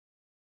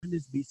when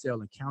this B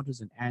cell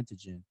encounters an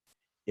antigen,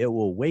 it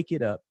will wake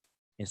it up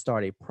and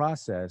start a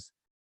process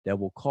that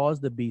will cause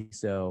the B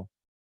cell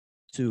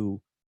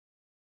to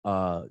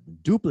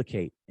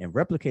duplicate and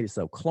replicate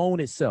itself, clone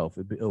itself.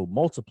 It'll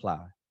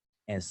multiply.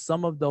 And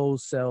some of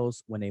those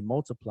cells, when they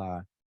multiply,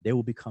 they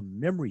will become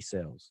memory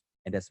cells.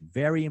 And that's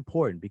very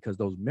important because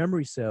those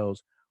memory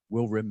cells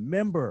will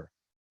remember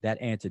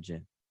that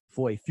antigen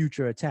for a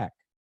future attack.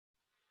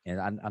 And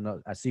I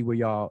know I see where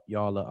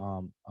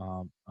y'all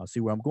I see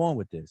where I'm going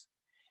with this.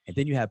 And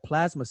then you have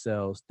plasma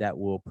cells that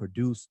will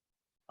produce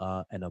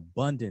an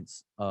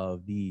abundance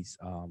of these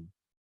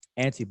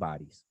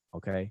antibodies.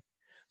 Okay,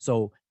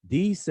 so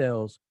these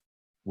cells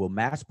will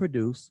mass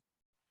produce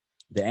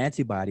the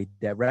antibody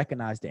that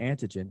recognize the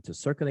antigen to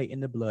circulate in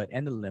the blood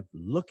and the lymph,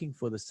 looking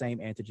for the same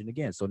antigen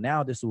again. So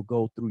now this will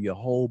go through your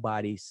whole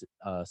body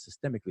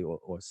systemically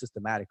or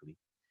systematically.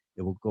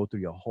 It will go through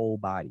your whole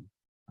body.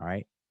 All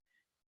right.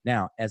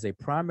 Now, as a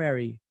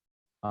primary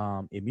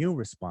immune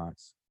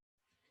response,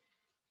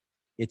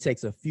 it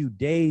takes a few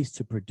days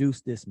to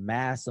produce this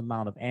mass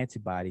amount of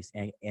antibodies,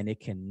 and it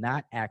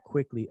cannot act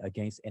quickly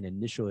against an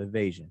initial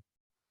invasion.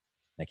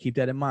 Now, keep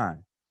that in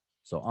mind.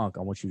 So, Unc,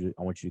 I want you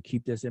to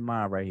keep this in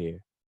mind right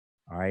here.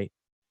 All right.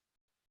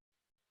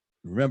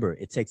 Remember,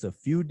 it takes a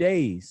few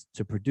days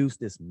to produce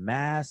this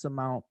mass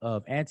amount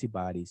of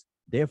antibodies.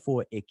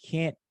 Therefore, it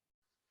can't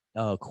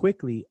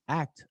quickly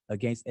act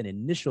against an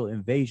initial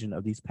invasion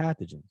of these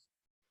pathogens.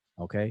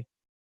 Okay.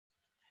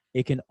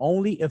 It can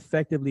only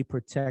effectively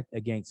protect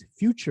against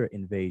future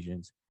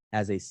invasions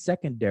as a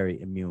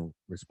secondary immune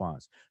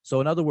response. So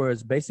in other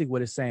words, basically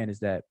what it's saying is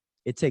that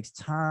it takes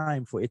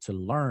time for it to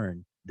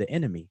learn the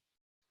enemy.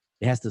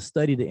 It has to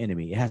study the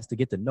enemy. It has to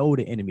get to know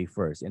the enemy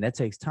first. And that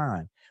takes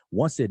time.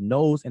 Once it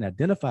knows and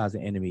identifies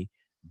the enemy,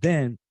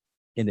 then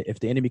if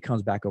the enemy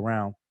comes back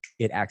around,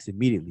 it acts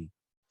immediately.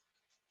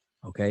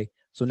 Okay.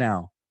 So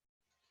now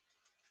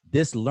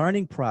this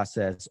learning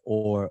process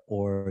or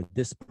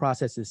this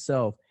process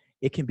itself,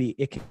 it can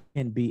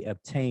be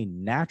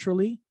obtained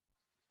naturally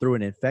through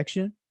an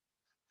infection,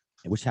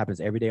 which happens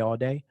every day, all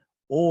day,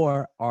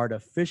 or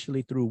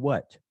artificially through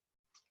what?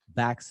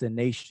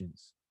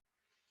 Vaccinations.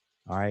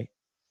 All right.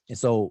 And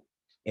so,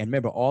 and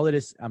remember, all of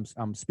this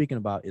I'm speaking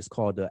about is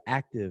called the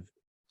active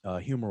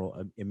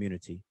humoral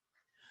immunity.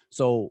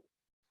 So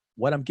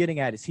what I'm getting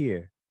at is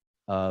here,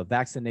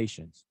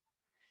 vaccinations.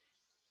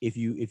 If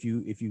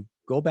you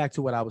go back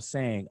to what I was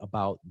saying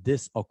about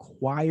this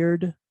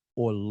acquired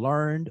or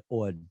learned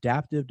or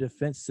adaptive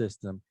defense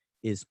system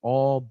is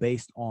all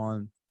based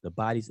on the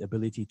body's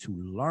ability to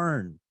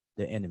learn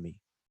the enemy.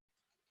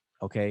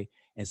 Okay.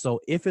 And so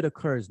if it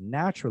occurs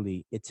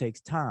naturally, it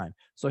takes time.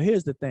 So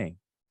here's the thing.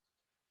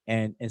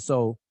 And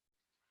so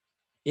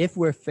if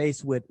we're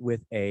faced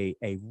with a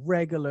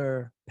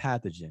regular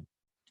pathogen,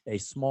 a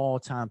small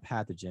time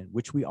pathogen,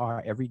 which we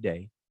are every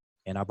day,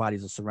 and our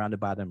bodies are surrounded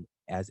by them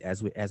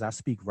as I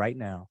speak right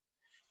now,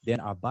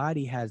 then our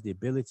body has the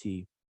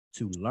ability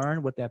to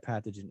learn what that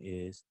pathogen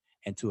is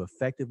and to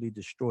effectively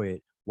destroy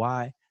it.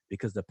 Why?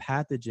 Because the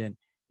pathogen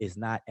is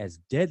not as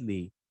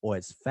deadly or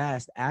as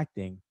fast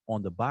acting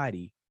on the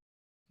body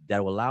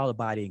that will allow the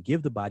body and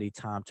give the body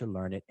time to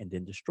learn it and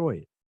then destroy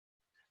it.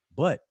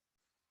 But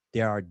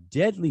there are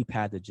deadly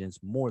pathogens,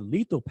 more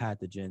lethal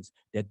pathogens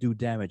that do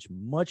damage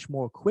much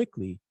more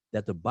quickly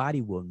that the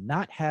body will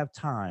not have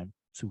time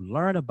to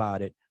learn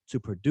about it, to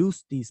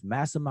produce these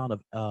mass amount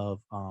of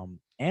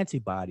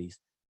antibodies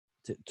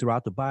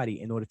throughout the body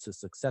in order to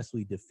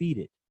successfully defeat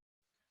it.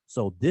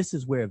 So this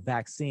is where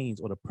vaccines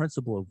or the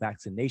principle of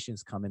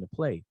vaccinations come into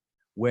play.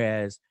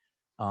 Whereas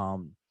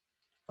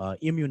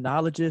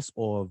immunologists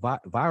or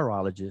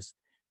virologists,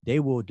 they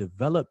will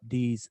develop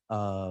these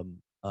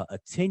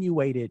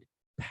attenuated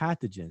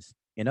pathogens.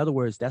 In other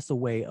words, that's a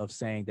way of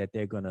saying that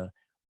they're going to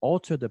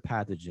alter the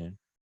pathogen,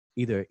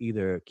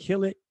 either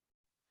kill it,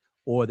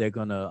 or they're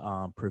going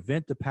to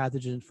prevent the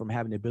pathogen from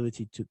having the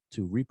ability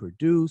to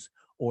reproduce,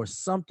 or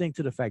something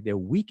to the fact they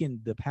weaken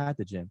the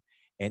pathogen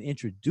and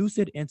introduce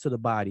it into the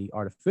body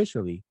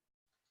artificially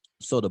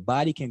so the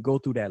body can go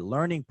through that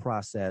learning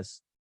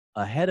process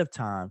ahead of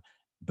time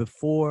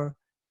before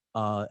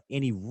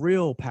any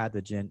real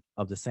pathogen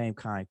of the same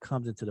kind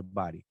comes into the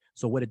body.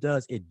 So what it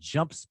does, it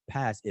jumps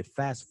past, it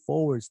fast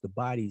forwards the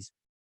body's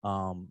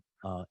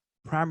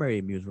primary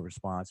immune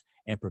response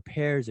and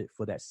prepares it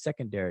for that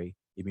secondary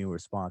immune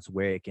response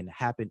where it can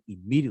happen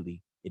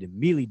immediately. It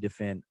immediately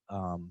defend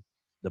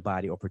the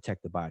body or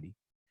protect the body.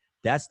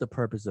 That's the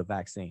purpose of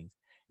vaccines.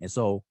 And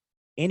so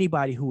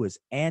anybody who is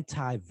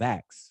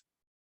anti-vax,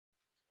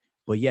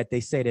 but yet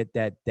they say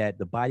that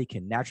the body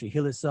can naturally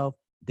heal itself,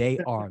 they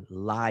are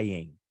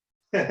lying.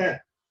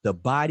 The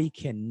body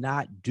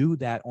cannot do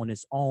that on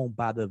its own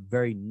by the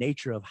very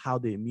nature of how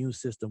the immune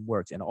system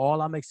works. And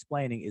all I'm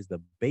explaining is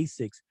the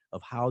basics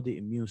of how the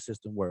immune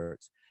system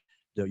works.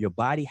 Your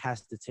body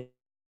has to take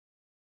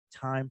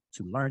time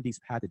to learn these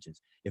pathogens.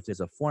 If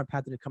there's a foreign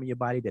pathogen coming in your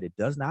body that it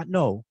does not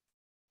know,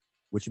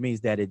 which means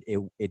that it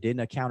didn't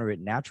encounter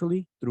it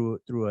naturally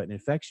through an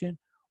infection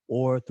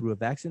or through a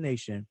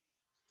vaccination,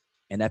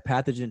 and that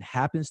pathogen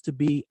happens to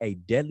be a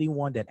deadly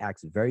one that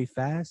acts very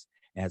fast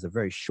and has a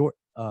very short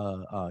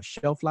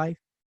shelf life,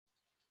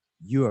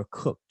 you are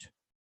cooked.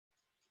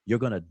 You're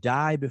going to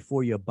die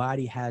before your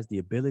body has the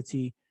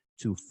ability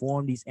to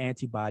form these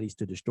antibodies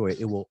to destroy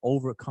it. It will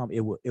overcome,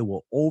 it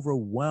will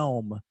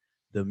overwhelm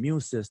the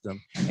immune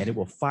system, and it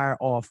will fire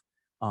off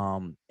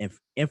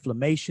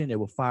inflammation. It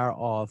will fire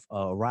off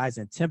a rise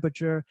in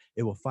temperature.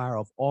 It will fire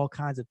off all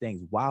kinds of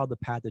things while the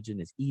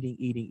pathogen is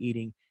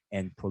eating,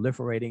 and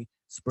proliferating,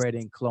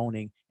 spreading,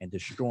 cloning, and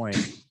destroying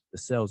the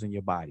cells in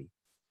your body.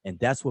 And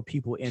that's what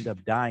people end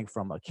up dying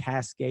from, a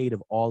cascade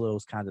of all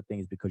those kinds of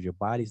things, because your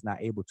body's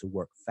not able to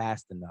work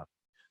fast enough.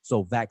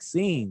 So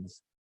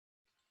vaccines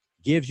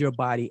gives your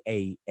body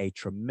a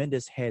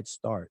tremendous head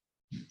start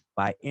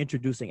by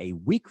introducing a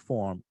weak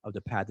form of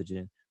the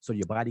pathogen, so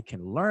your body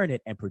can learn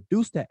it and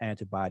produce that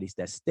antibodies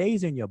that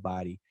stays in your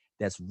body,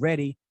 that's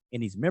ready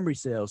in these memory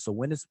cells. So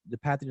when the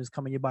pathogens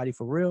come in your body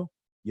for real,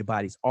 your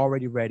body's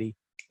already ready,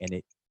 and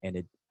it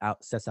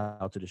sets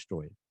out to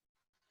destroy it.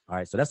 All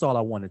right, so that's all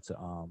I wanted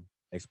to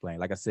explain.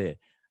 Like I said,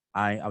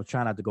 I'm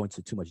trying not to go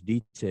into too much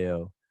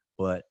detail,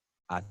 but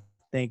I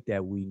think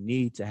that we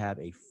need to have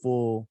a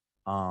full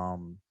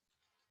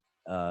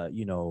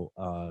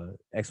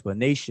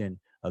explanation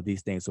of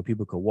these things so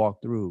people could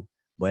walk through.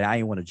 But I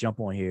didn't want to jump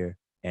on here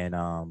and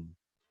hog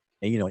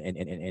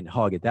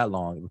it that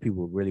long.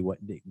 People really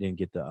didn't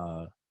get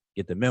the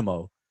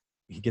memo,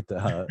 get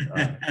the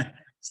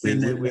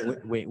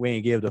we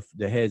ain't give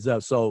the heads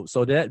up. So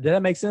did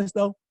that make sense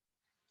though?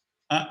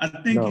 I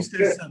think you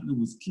said something that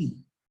was key.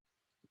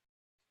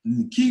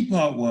 And the key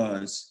part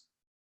was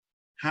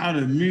how the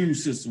immune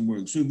system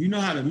works. So if you know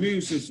how the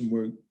immune system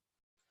works,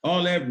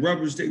 all that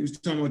rubbish they was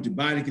talking about, the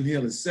body can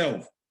heal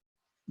itself.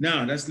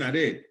 No, that's not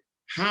it.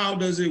 How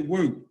does it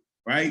work,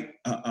 right?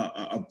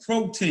 A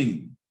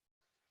protein,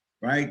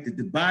 right, that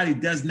the body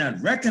does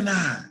not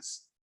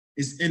recognize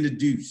is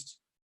introduced,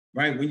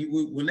 right?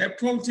 When that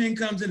protein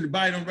comes in, the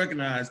body don't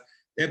recognize,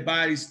 that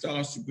body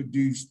starts to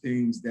produce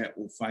things that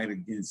will fight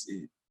against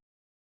it,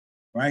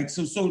 right?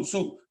 So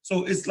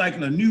it's like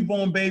when a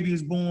newborn baby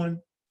is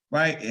born,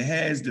 right? It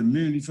has the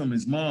immunity from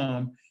his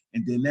mom,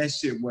 and then that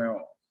shit wears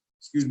off.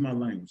 Excuse my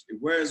language. It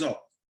wears off.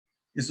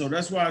 And so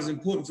that's why it's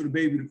important for the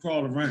baby to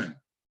crawl around.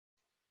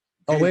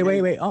 Okay?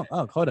 Oh, wait.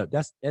 Hold up.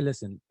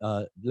 Listen,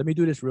 let me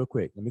do this real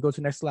quick. Let me go to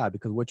the next slide,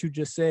 because what you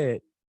just said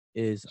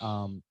is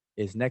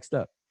next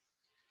up.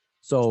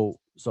 So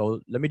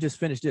let me just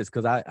finish this,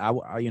 because I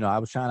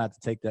was trying not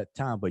to take that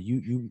time, but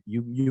you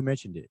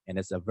mentioned it, and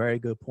it's a very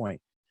good point.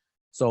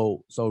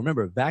 So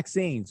remember,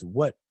 vaccines,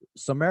 what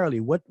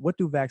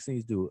do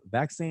vaccines do?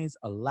 Vaccines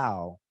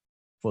allow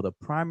for the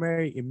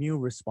primary immune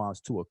response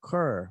to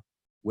occur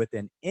with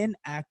an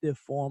inactive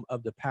form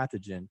of the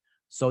pathogen,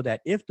 so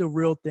that if the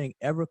real thing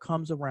ever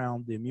comes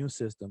around, the immune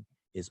system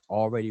is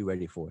already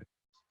ready for it.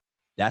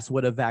 That's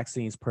what a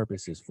vaccine's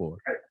purpose is for.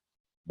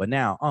 But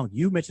now,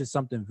 you mentioned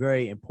something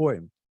very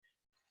important.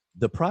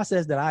 The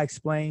process that I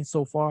explained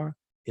so far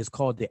is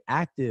called the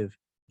active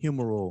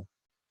humoral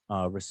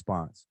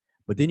response.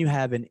 But then you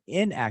have an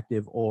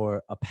inactive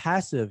or a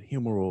passive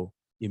humoral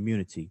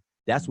immunity.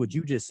 That's what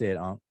you just said,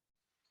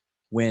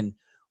 When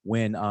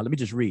let me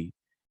just read.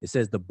 It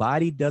says the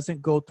body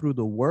doesn't go through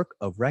the work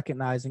of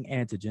recognizing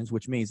antigens,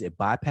 which means it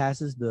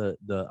bypasses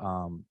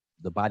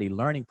the body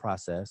learning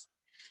process,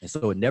 and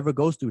so it never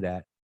goes through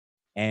that.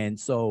 And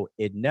so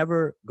it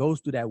never goes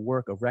through that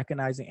work of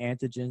recognizing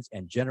antigens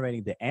and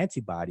generating the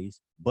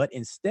antibodies, but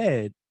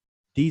instead,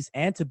 these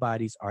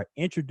antibodies are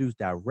introduced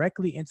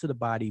directly into the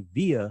body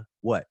via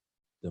what?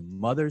 The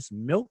mother's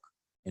milk,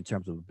 in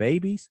terms of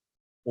babies,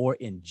 or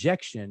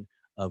injection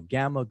of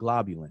gamma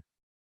globulin.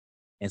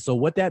 And so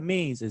what that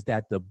means is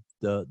that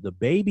the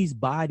baby's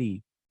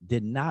body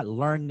did not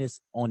learn this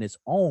on its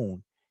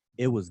own.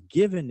 It was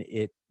given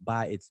it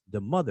by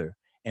the mother.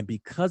 And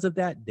because of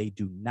that, they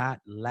do not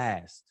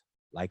last.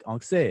 Like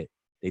Unc said,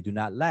 they do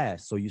not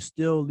last. So you're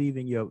still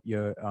leaving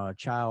your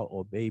child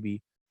or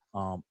baby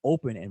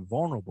open and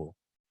vulnerable.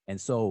 And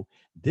so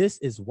this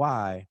is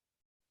why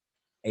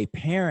a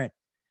parent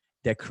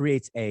that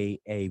creates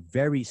a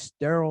very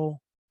sterile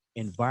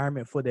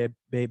environment for their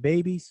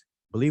babies,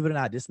 believe it or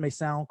not, this may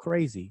sound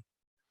crazy,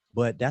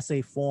 but that's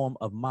a form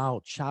of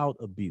mild child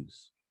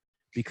abuse.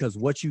 Because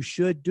what you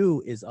should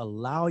do is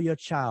allow your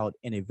child,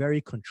 in a very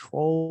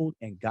controlled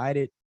and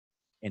guided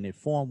and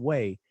informed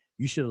way,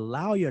 you should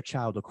allow your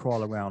child to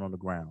crawl around on the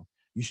ground.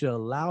 You should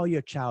allow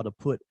your child to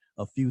put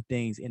a few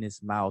things in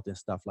its mouth and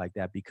stuff like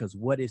that, because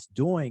what it's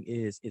doing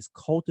is it's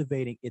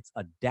cultivating its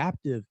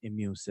adaptive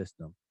immune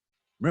system.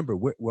 Remember,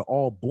 we're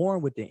all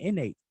born with the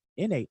innate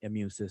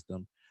immune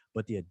system,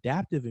 but the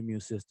adaptive immune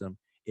system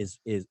is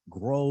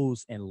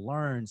grows and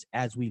learns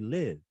as we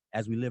live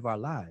our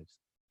lives.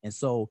 And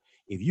so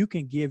if you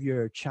can give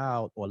your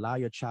child, or allow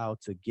your child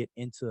to get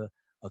into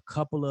a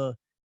couple of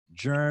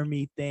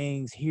germy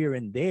things here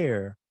and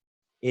there,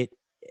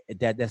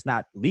 that's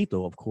not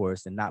lethal, of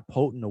course, and not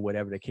potent, or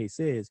whatever the case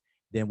is,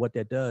 then what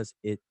that does,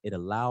 it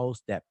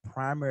allows that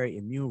primary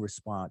immune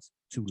response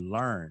to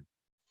learn.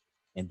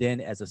 And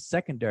then as a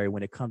secondary,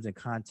 when it comes in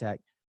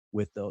contact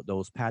with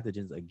those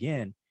pathogens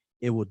again,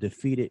 it will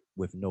defeat it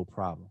with no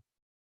problem.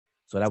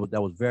 So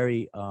that was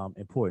very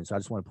important. So I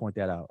just want to point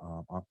that out.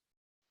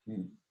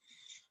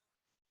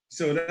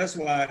 So that's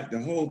why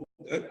the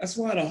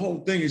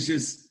whole thing is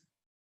just,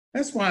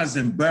 that's why it's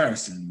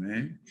embarrassing,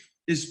 man.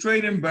 It's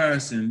straight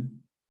embarrassing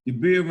to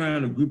be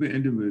around a group of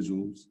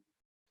individuals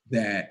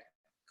that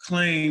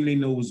claim they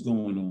know what's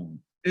going on.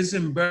 It's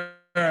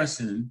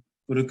embarrassing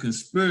for the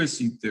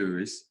conspiracy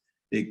theorists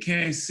that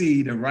can't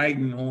see the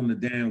writing on the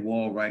damn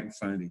wall right in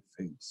front of their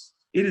face.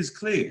 It is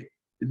clear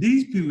that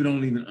these people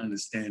don't even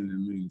understand the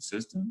immune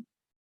system,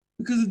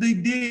 because if they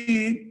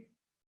did,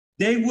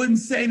 they wouldn't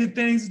say the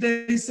things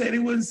they say. They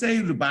wouldn't say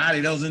the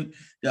body doesn't,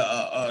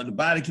 the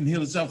body can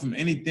heal itself from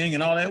anything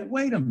and all that.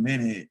 Wait a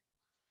minute.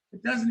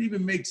 It doesn't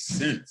even make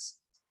sense.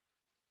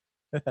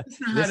 That's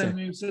not how the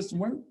immune system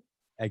works.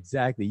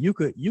 Exactly. You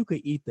could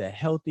eat the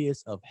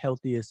healthiest of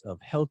healthiest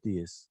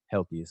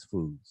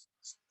foods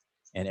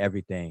and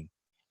everything.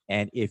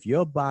 And if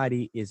your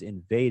body is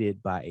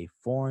invaded by a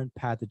foreign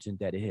pathogen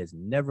that it has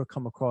never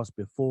come across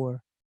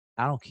before,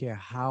 I don't care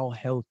how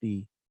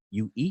healthy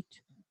you eat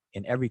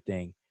and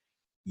everything,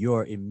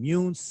 your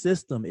immune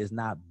system is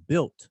not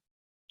built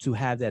to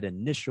have that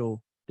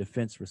initial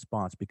defense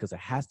response, because it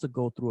has to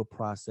go through a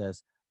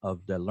process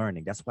of the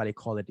learning. That's why they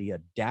call it the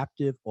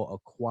adaptive or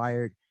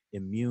acquired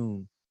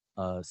immune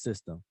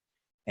system.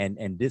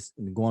 And this,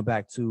 going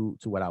back to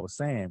what I was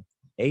saying,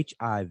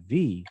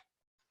 HIV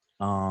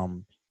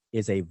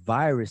is a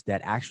virus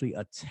that actually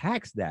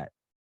attacks that.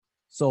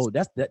 So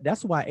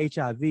that's why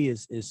HIV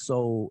is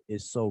so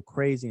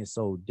crazy and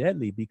so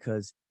deadly,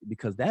 because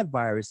that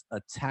virus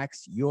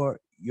attacks your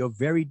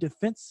very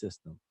defense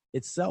system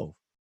itself.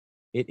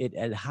 It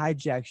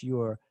hijacks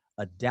your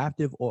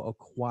adaptive or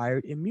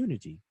acquired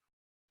immunity.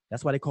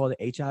 That's why they call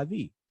it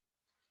HIV.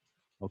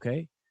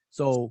 Okay,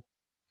 so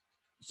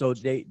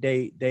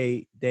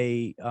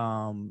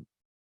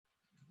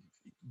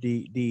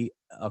the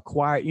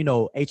acquired,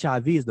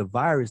 HIV is the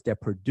virus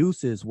that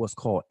produces what's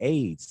called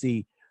AIDS.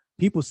 See,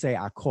 people say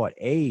I caught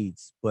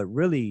AIDS, but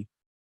really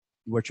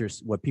what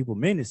people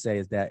mean to say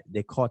is that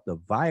they caught the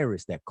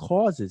virus that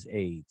causes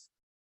AIDS.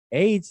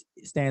 AIDS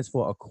stands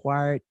for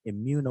acquired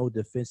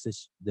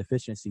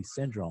immunodeficiency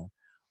syndrome.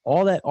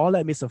 All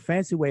that means a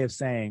fancy way of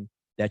saying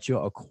that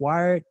your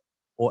acquired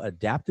or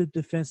adaptive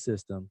defense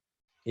system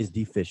is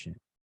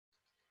deficient.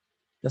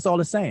 That's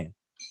all it's saying.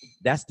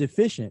 That's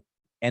deficient,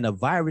 and a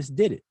virus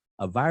did it.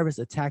 A virus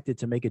attacked it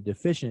to make it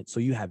deficient, so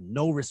you have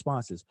no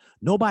responses.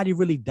 Nobody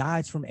really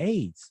dies from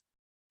AIDS.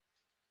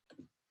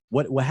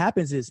 What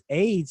happens is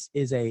AIDS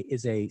is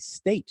a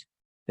state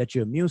that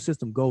your immune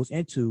system goes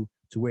into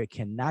to where it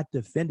cannot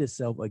defend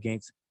itself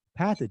against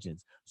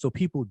pathogens. So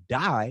people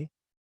die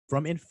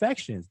from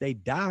infections. They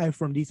die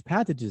from these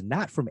pathogens,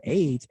 not from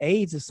AIDS.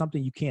 AIDS is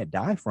something you can't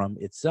die from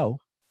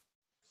itself.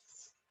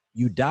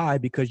 You die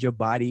because your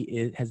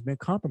body has been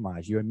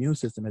compromised. Your immune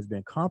system has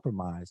been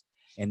compromised,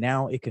 and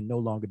now it can no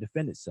longer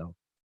defend itself.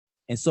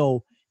 And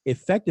so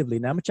effectively,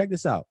 now I'm gonna check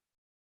this out.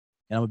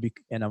 And I'm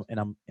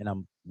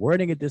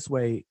wording it this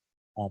way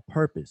on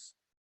purpose.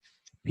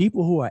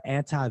 People who are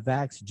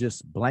anti-vax,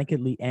 just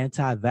blanketly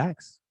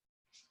anti-vax,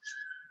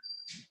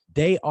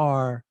 they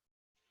are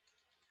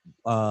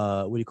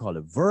what do you call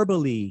it?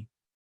 Verbally,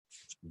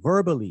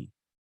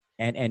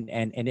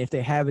 and if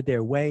they have it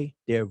their way,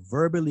 they're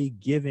verbally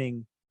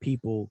giving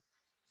people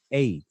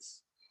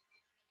AIDS.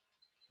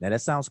 Now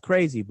that sounds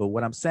crazy, but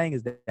what I'm saying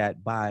is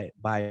that by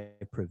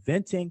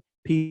preventing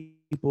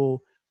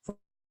people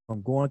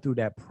from going through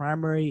that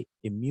primary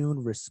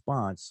immune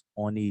response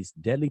on these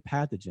deadly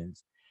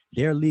pathogens,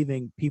 they're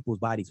leaving people's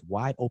bodies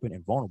wide open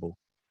and vulnerable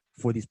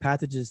for these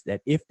pathogens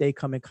that if they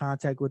come in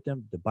contact with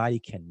them, the body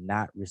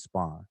cannot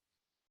respond.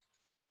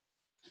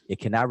 It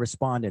cannot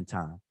respond in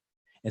time.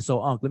 And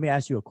so, Unc, let me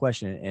ask you a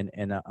question,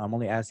 and I'm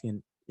only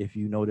asking if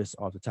you know this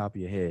off the top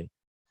of your head.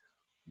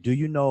 Do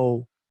you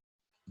know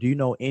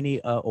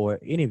any or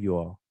any of you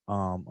all,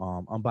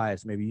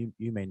 unbiased, maybe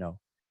you may know,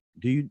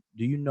 do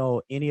you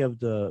know any of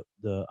the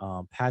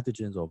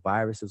pathogens or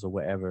viruses or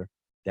whatever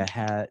that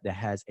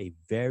has a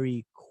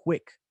very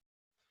quick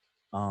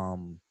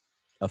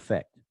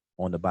effect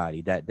on the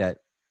body that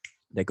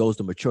goes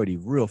to maturity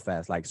real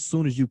fast? Like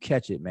soon as you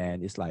catch it,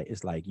 man, it's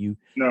like you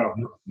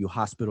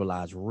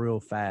hospitalized real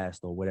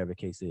fast or whatever the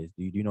case is.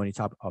 Do you know any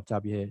off the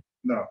top of your head?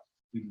 No.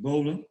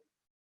 Ebola.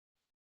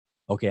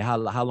 Okay, how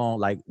long,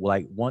 like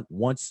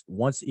once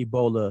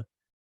Ebola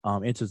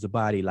enters the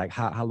body, like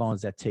how long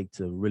does that take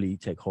to really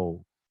take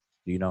hold?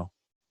 Do you know?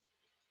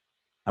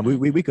 And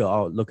we could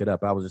all look it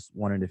up. I was just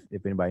wondering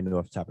if anybody knew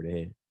off the top of their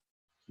head.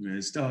 Man,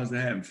 it starts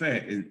to have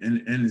fat,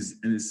 and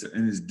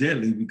it's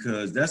deadly,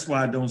 because that's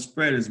why it don't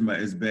spread as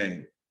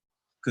bad,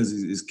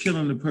 because it's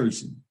killing the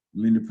person. I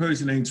mean, the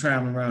person ain't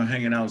traveling around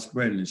hanging out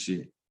spreading the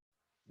shit.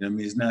 You know what I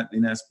mean?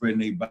 They're not spreading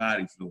their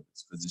body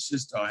fluids, because the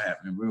shit start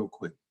happening real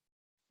quick.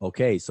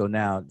 Okay, so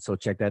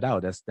check that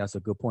out. That's a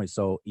good point.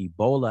 So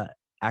Ebola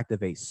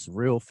activates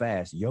real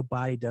fast. Your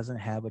body doesn't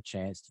have a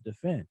chance to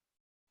defend.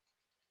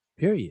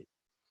 Period.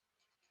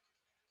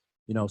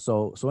 You know,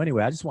 so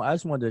anyway, I just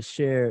wanted to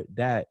share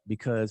that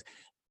because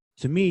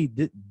to me,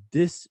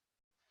 this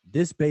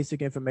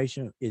basic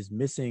information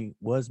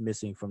was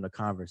missing from the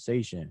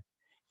conversation.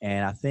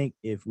 And I think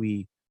if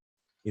we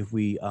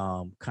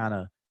kind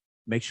of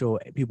make sure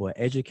people are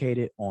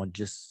educated on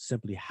just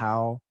simply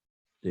how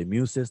the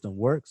immune system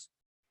works,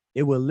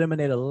 it will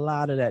eliminate a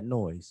lot of that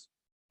noise.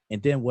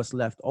 And then what's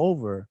left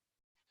over,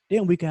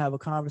 then we can have a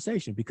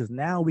conversation, because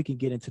now we can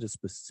get into the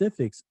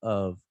specifics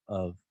of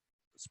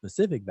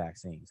specific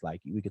vaccines. Like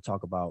we could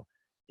talk about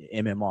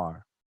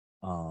MMR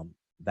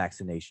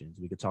vaccinations.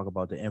 We could talk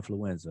about the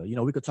influenza. You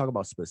know, we could talk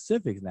about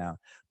specifics now.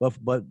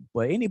 But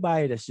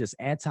anybody that's just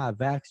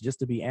anti-vax just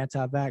to be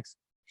anti-vax,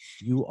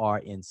 you are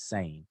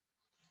insane.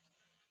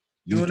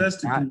 You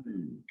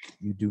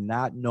do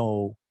not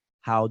know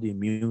how the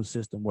immune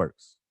system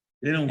works.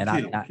 They don't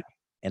care.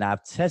 And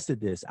I've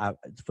tested this.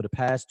 For the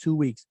past 2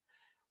 weeks,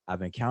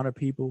 I've encountered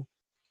people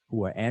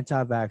who are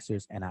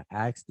anti-vaxxers, and I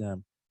asked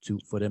them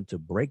for them to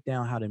break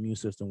down how the immune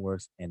system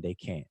works, and they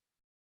can't.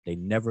 They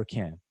never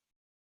can.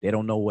 They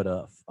don't know what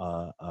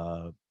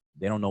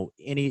they don't know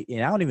any,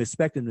 and I don't even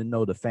expect them to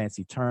know the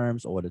fancy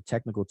terms or the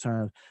technical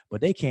terms, but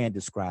they can't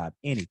describe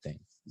anything.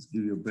 Just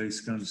give you a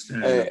basic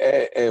understanding.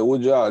 Hey,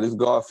 Wujah, this is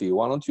Garfield.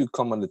 Why don't you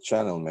come on the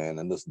channel, man,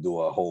 and just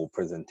do a whole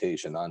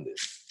presentation on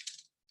this?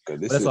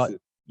 That's what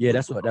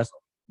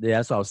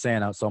I was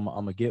saying. So I'm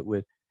gonna get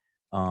with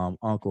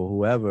Uncle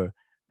whoever,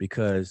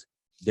 because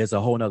there's a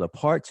whole nother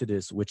part to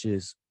this, which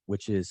is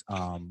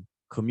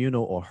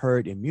communal or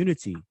herd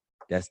immunity.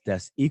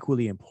 That's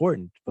equally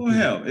important. Oh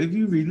hell, if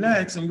you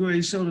relax, I'm going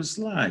to show the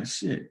slide.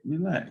 Shit,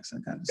 relax. I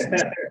got the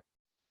slide.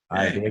 All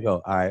right, there you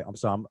go. All right, I'm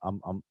sorry, I'm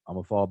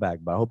gonna fall back,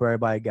 but I hope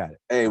everybody got it.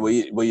 Hey, well,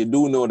 you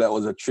do know that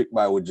was a trick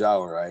by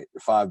Wujah, right?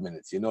 5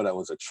 minutes. You know that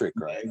was a trick,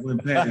 right?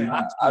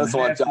 I just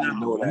want y'all to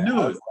know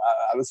that.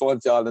 I just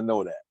want y'all to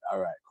know that. All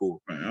right,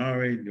 cool. Right, I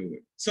already knew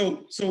it.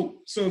 So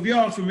if y'all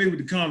are familiar with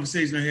the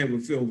conversation I had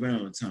with Phil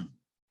Valentine,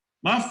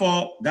 my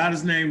fault, got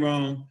his name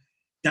wrong.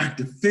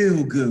 Dr.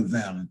 Phil Good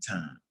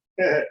Valentine,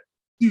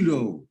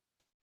 pseudo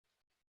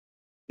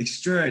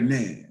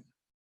extraordinaire.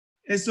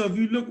 And so if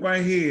you look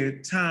right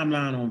here,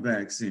 timeline on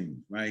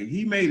vaccines, right?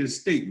 He made a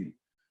statement.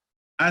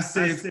 I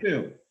said,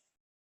 Phil,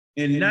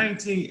 in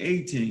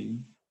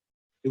 1918,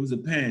 it was a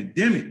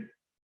pandemic,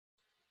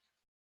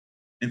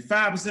 and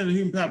 5% of the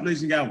human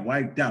population got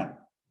wiped out.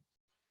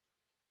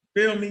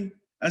 Feel me?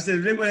 I said,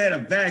 if they would have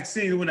had a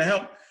vaccine, it would have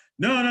helped.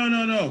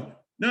 No.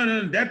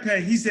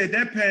 He said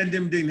that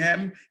pandemic didn't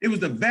happen. It was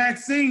the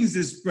vaccines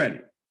that spread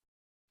it.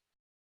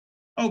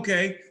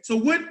 Okay, so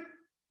what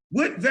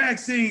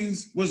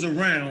vaccines was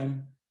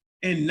around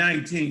in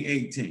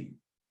 1918?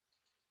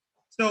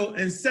 So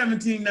in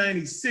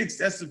 1796,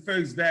 that's the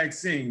first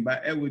vaccine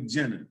by Edward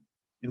Jenner.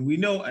 And we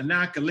know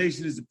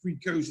inoculation is a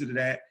precursor to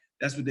that.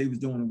 That's what they was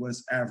doing in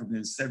West Africa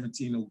in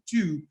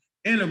 1702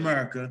 in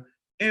America,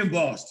 in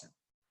Boston.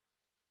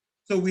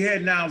 So we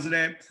had knowledge of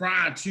that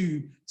prior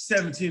to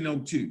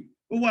 1702.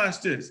 But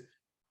watch this.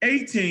 Let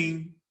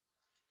me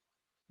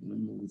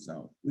move this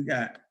out. We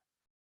got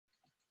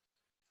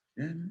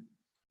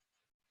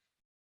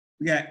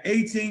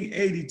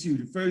 1882,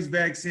 the first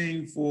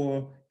vaccine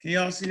for, can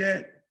y'all see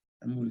that?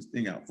 I'm moving this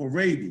thing out, for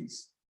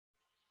rabies.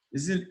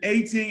 This is in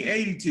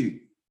 1882.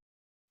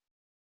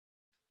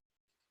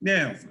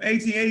 Now, from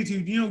 1882,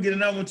 you don't get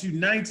another one to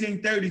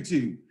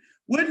 1932.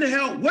 What in the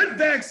hell, what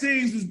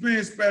vaccines was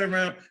being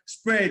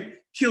spread,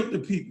 killed the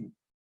people?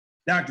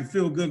 Dr.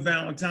 Phil Good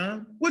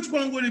Valentine, which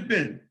one would it have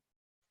been?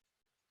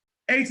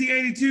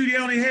 1882, they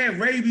only had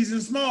rabies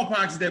and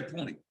smallpox at that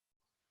point.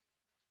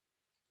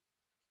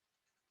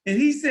 And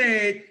he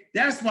said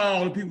that's why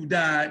all the people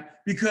died,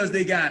 because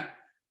they got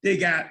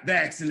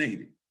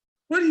vaccinated.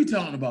 What are you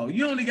talking about?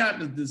 You only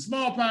got the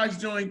smallpox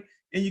joint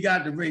and you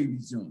got the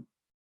rabies joint.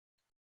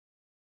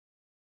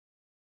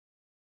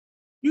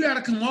 You got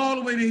to come all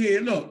the way to here.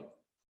 Look,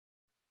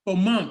 for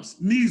mumps,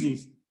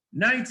 measles,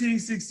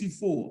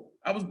 1964.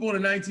 I was born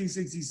in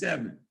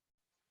 1967.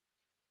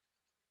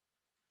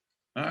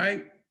 All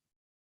right.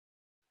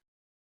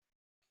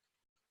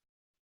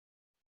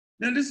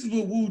 Now, this is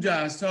what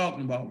Wujah is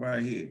talking about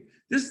right here.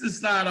 This is the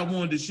slide I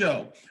wanted to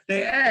show.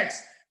 They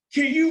asked,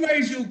 can you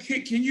raise your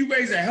kid? Can you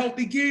raise a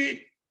healthy kid?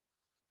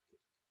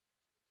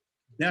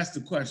 That's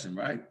the question,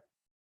 right?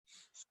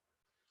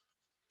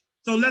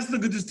 So let's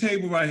look at this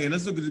table right here.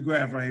 Let's look at the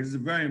graph right here. This is a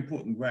very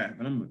important graph,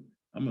 and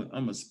I'm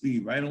gonna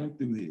speed right on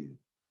through here.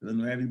 I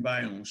know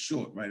everybody on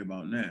short right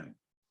about now,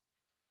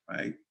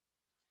 right?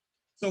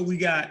 So we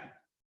got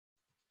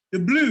the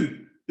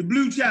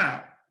blue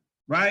child,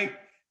 right?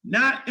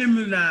 Not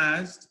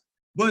immunized,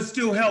 but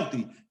still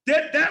healthy.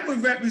 That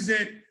would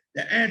represent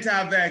the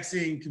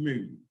anti-vaccine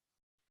community.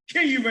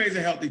 Can you raise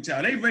a healthy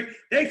child?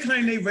 They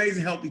claim they raise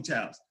a healthy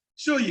child.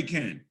 Sure you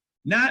can.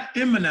 Not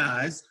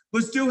immunized,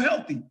 but still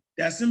healthy.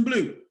 That's in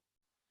blue.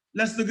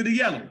 Let's look at the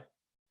yellow.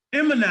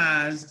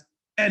 Immunized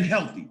and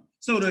healthy.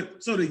 So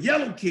the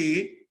yellow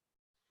kid,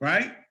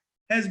 right,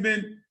 has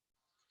been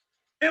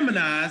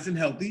immunized and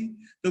healthy.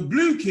 The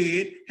blue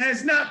kid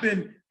has not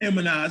been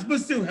immunized,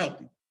 but still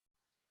healthy.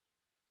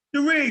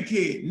 The red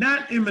kid,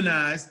 not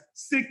immunized,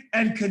 sick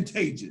and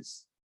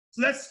contagious.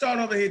 So let's start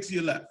over here to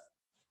your left.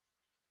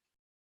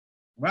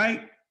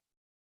 Right?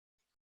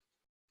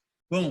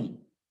 Boom.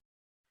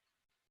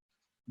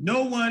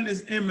 No one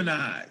is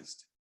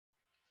immunized.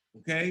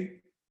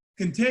 Okay?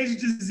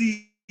 Contagious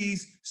disease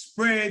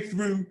spread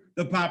through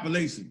the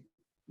population.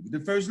 The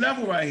first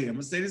level right here, I'm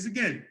gonna say this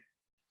again.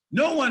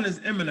 No one is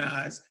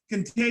immunized.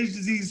 Contagious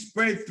disease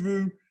spread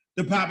through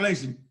the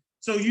population.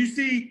 So you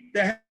see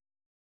the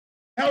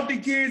healthy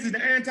kids that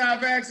the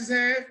anti-vaxxers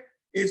have,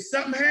 if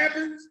something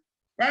happens,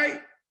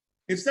 right?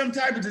 If some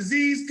type of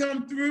disease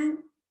come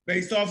through,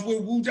 based off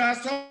what Wu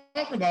Jia's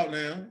talking about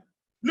now,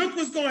 look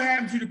what's gonna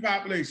happen to the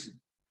population.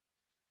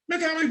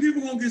 Look how many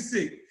people gonna get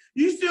sick.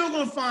 You still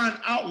gonna find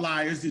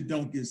outliers that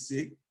don't get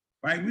sick,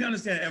 right? We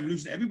understand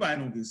evolution, everybody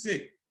don't get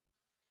sick,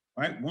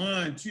 right?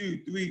 1,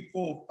 2, 3,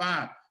 4,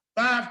 5.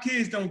 5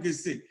 kids don't get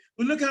sick.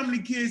 But look how many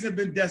kids have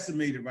been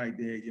decimated right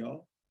there,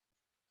 y'all.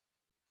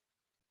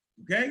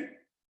 Okay?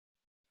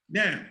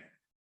 Now,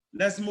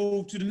 let's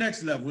move to the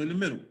next level in the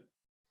middle.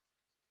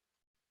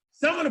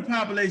 Some of the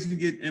population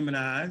get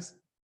immunized.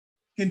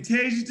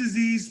 Contagious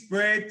disease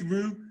spread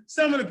through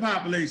some of the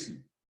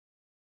population.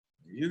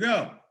 There you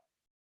go.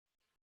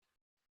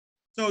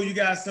 So you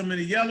got some in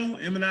the yellow,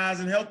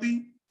 immunized and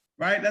healthy,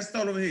 right? Let's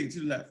start over here to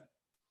the left.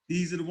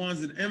 These are the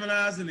ones that are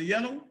immunized in the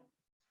yellow.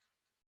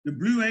 The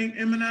blue ain't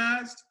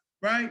immunized,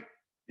 right?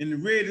 And the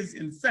red is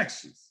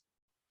infectious.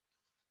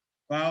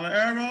 Follow the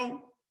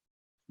arrow.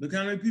 Look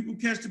how many people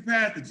catch the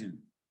pathogen,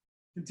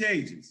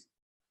 contagious.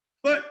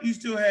 But you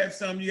still have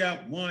some, you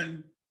got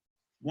 1,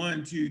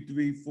 2,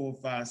 3, 4,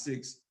 5,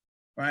 6,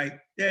 right?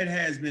 That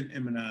has been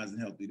immunized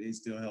and healthy. They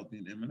still healthy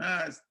and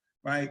immunized,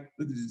 right?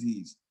 Look at the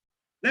disease.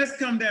 Let's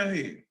come down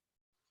here.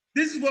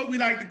 This is what we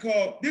like to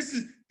call, this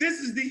is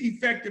the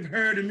effective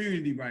herd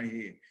immunity right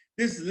here.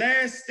 This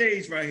last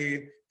stage right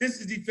here,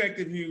 this is the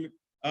effective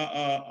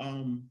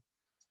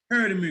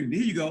herd immunity.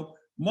 Here you go.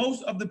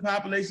 Most of the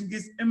population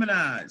gets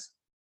immunized,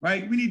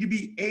 right? We need to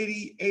be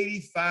 80,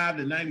 85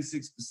 to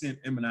 96%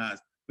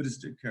 immunized for this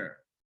to occur.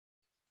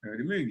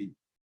 Herd immunity.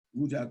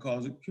 Wu Jia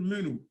calls it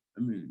communal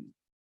immunity.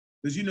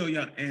 Because you know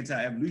young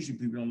anti-evolution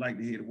people don't like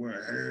to hear the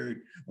word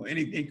herd or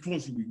anything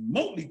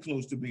remotely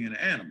close to being an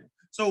animal.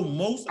 So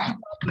most of the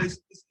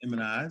population is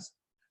immunized.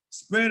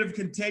 Spread of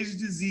contagious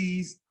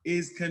disease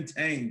is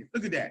contained.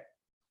 Look at that.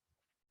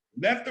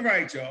 Left to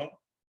right, y'all.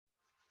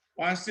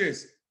 Watch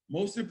this.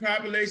 Most of the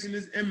population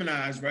is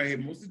immunized right here.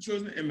 Most of the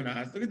children are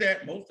immunized. Look at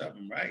that, most of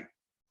them, right?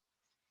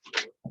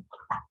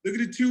 Look at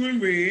the 2 in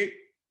red.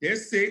 They're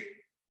sick.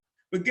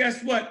 But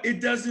guess what? It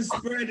doesn't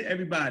spread to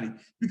everybody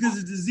because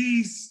the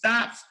disease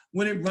stops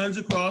when it runs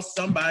across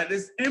somebody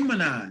that's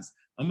immunized.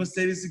 I'm gonna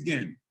say this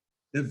again.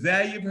 The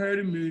value of herd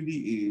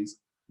immunity is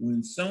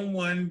when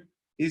someone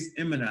is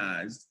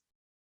immunized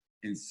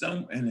and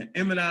an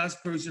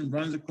immunized person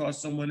runs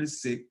across someone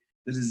that's sick,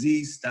 the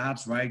disease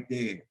stops right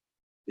there.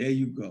 There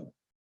you go.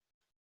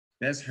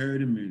 That's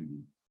herd immunity.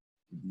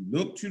 If you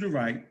look to the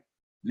right,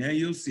 now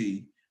you'll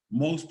see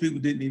most people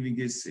didn't even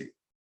get sick.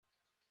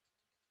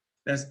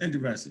 That's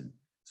interesting.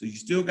 So you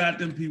still got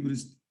them people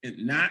that's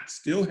not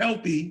still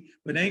healthy,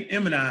 but ain't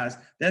immunized.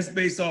 That's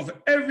based off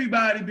of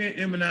everybody being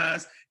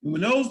immunized. And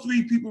when those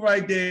 3 people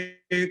right there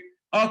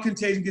are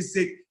contagious, get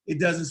sick, it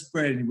doesn't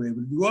spread anyway.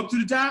 But if you go up to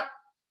the top,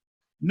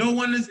 no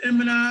one is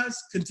immunized,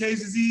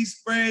 contagious disease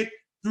spread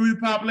through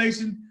the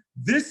population.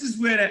 This is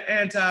where the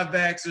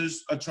anti-vaxxers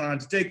are trying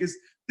to take us.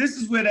 This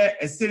is where that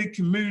acidic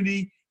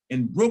community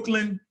in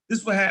Brooklyn, this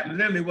is what happened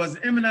to them. They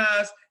wasn't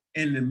immunized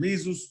and the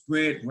measles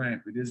spread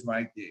rampant. It's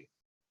right there.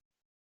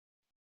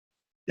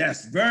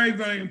 That's very,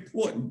 very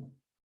important.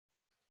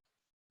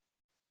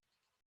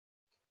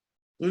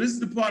 So this is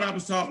the part I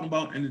was talking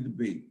about in the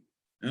debate.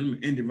 And I'm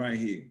gonna end it right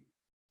here.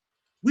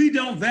 We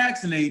don't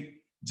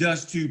vaccinate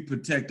just to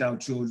protect our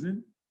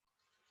children.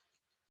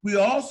 We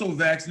also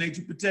vaccinate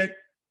to protect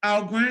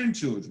our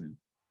grandchildren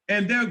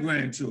and their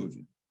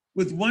grandchildren.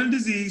 With one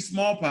disease,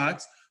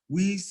 smallpox,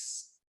 we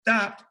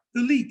stopped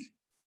the leak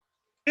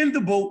in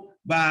the boat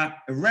by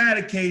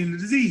eradicating the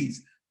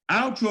disease.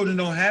 Our children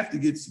don't have to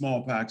get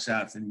smallpox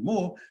shots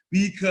anymore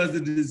because the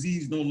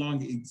disease no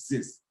longer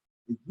exists.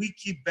 If we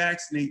keep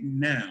vaccinating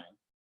now,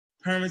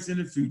 parents in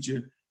the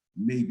future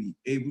may be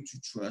able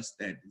to trust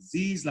that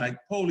disease like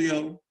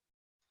polio,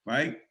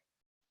 right?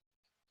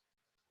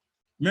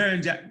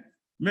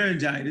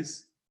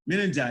 Meningitis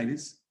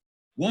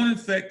won't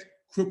infect,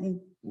 cripple,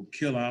 or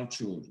kill our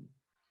children.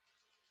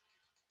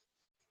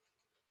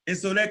 And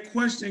so that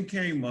question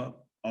came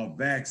up, are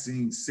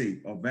vaccines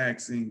safe? Are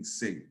vaccines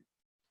safe?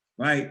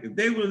 Right? If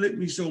they would have let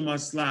me show my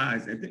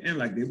slides at the end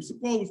like they were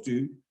supposed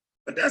to,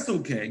 but that's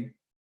okay.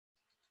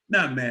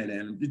 Not mad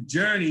at them. The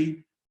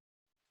journey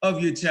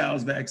of your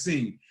child's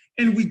vaccine.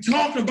 And we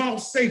talked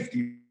about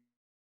safety,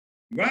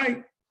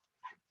 right?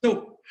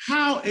 So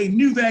how a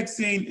new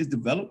vaccine is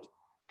developed.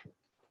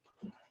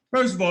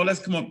 First of all, let's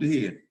come up to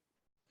here.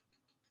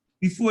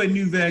 Before a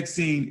new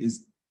vaccine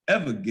is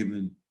ever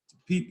given to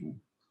people,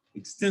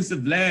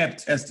 extensive lab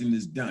testing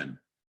is done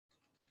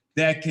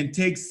that can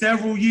take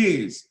several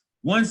years.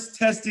 Once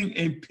testing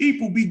in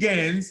people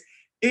begins,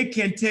 it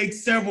can take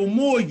several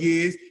more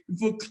years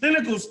before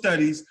clinical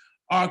studies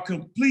are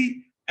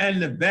complete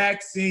and the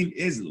vaccine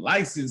is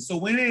licensed. So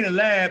when they're in a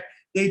lab,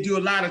 they do a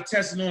lot of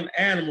testing on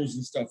animals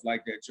and stuff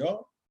like that,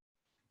 y'all.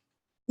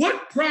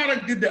 What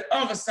product did the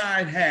other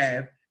side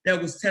have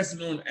that was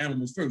tested on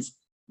animals first?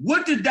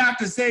 What did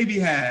Dr. Sebi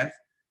have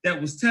that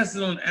was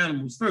tested on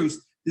animals first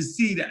to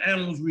see the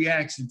animal's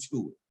reaction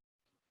to it?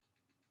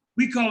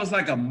 We call it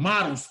like a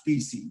model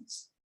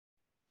species.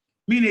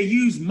 I mean, they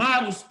use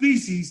model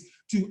species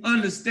to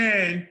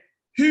understand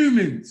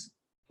humans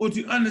or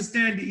to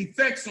understand the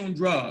effects on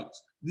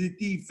drugs, the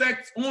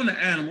effects on the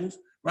animals,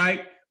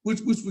 right?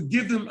 Which would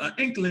give them an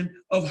inkling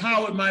of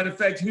how it might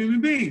affect human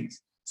beings.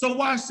 So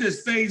watch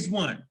this, phase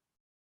 1.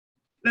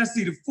 Let's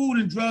see, the Food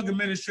and Drug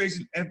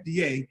Administration,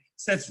 FDA,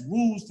 sets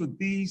rules for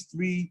these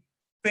 3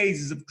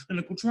 phases of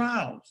clinical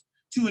trials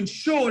to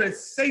ensure the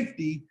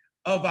safety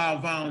of our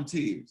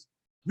volunteers.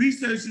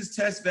 Researchers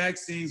test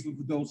vaccines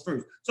with those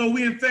first. So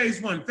we're in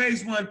phase 1.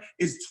 Phase 1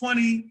 is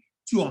 20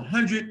 to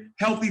 100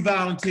 healthy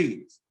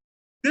volunteers.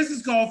 This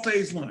is called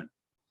phase 1.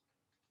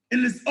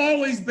 And it's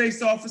always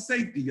based off of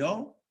safety,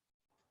 y'all.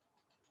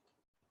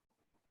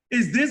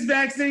 Is this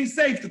vaccine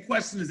safe? The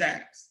question is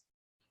asked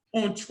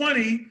on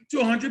 20 to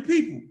 100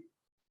 people.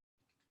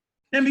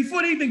 And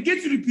before they even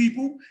get to the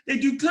people, they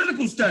do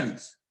clinical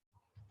studies,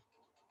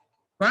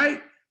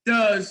 right?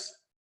 Does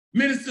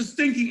Minister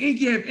Stinky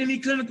Inky have any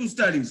clinical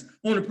studies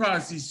on the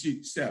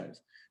prostate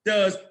cells?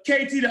 Does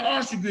KT the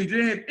Ostergreen,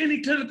 do they have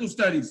any clinical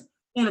studies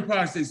on the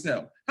prostate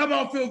cell? How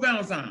about Phil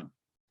Valentine?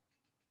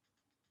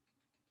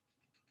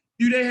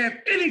 Do they have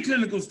any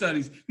clinical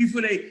studies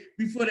before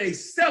they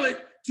sell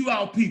it to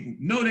our people?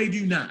 No, they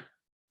do not.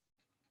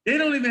 They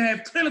don't even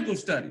have clinical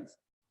studies,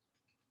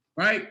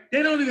 right?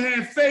 They don't even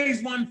have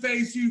phase 1,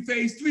 phase 2,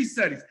 phase 3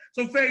 studies.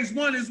 So phase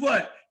 1 is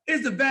what?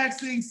 Is the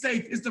vaccine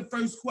safe? Is the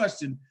first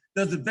question.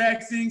 Does the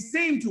vaccine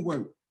seem to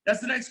work? That's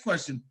the next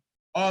question.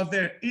 Are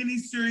there any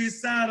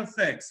serious side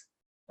effects,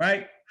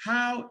 right?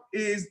 How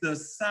is the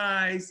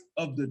size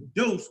of the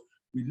dose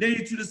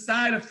related to the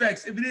side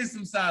effects, if it is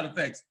some side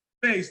effects?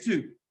 Phase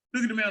 2.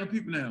 Look at the amount of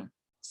people now.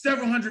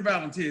 Several hundred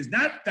volunteers,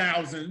 not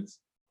thousands.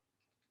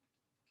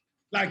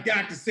 Like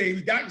Dr.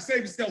 Sebi. Dr.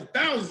 Sebi sells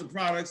thousands of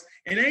products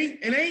and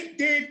ain't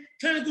did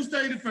clinical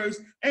study the first,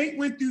 ain't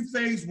went through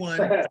phase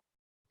 1,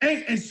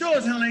 and sure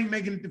as hell ain't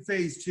making it to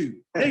phase 2.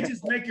 They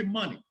just making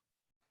money.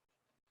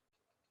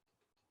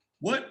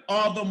 What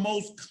are the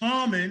most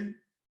common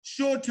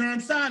short-term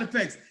side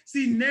effects?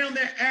 See, now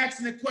they're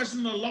asking the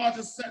question on a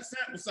larger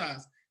sample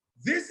size.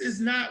 This is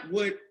not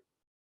what,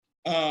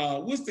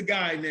 what's the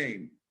guy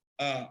name?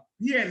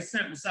 He had a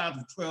sample size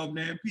of 12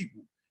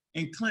 people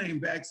and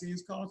claimed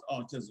vaccines cause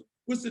autism.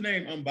 What's the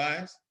name,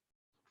 unbiased?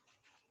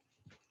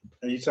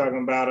 Are you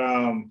talking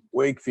about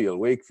Wakefield?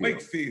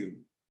 Wakefield.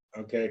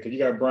 Okay, because you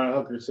got Brian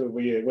Hooker too,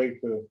 but yeah,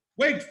 Wakefield.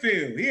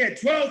 Wakefield, he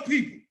had 12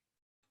 people.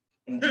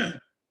 Mm-hmm.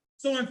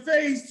 So in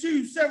phase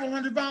 2, several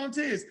hundred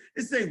volunteers.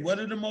 It say, what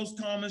are the most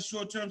common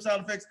short-term side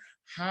effects?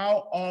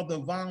 How are the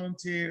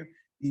volunteer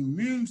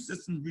immune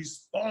systems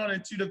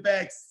responding to the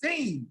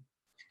vaccine?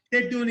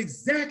 They're doing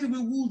exactly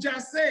what Wu Jia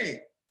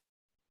said,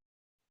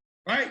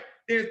 right?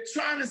 They're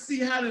trying to see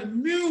how the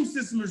immune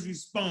system is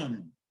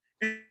responding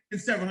in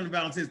several hundred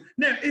volunteers.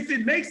 Now, if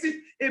it makes it,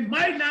 it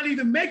might not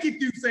even make it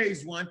through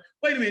phase 1.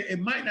 Wait a minute, it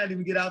might not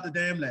even get out the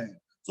damn lab.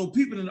 So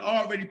people have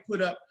already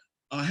put up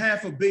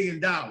 $500 million,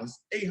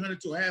 $800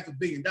 to $500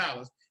 million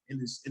in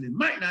this, and it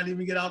might not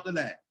even get out the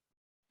lab.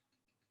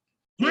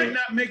 Might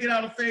not make it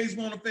out of phase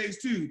 1 or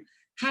phase 2.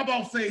 How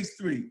about phase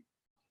 3?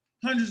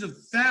 Hundreds of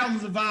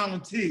thousands of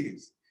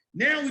volunteers.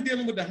 Now we're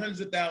dealing with the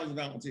hundreds of thousands of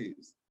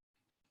volunteers.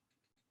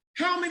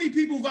 How many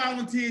people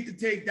volunteered to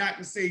take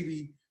Dr.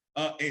 Sebi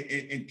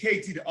and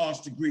KT the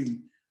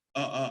Ostergreen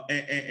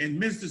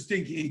and Mr.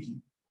 Stinky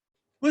Inky?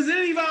 Was there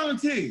any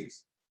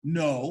volunteers?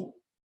 No,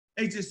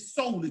 they just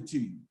sold it to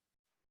you.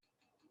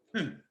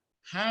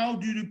 How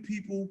do the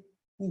people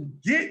who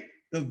get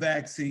the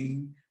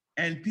vaccine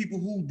and people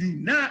who do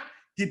not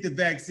get the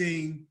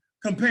vaccine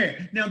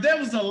compare? Now, there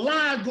was a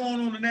lie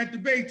going on in that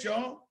debate,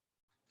 y'all.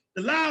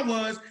 The lie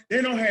was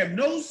they don't have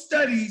no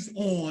studies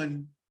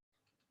on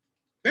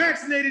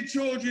vaccinated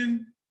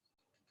children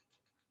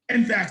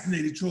and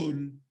vaccinated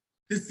children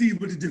to see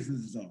what the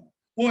differences are.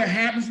 Well, it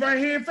happens right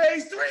here in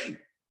phase 3.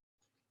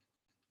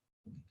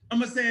 I'm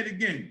gonna say it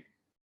again.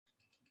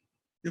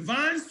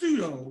 Divine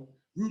Pseudo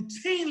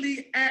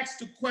routinely asks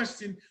the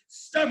question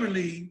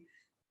stubbornly,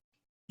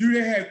 do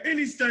they have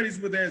any studies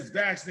where there's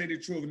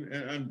vaccinated children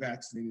and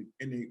unvaccinated,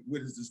 and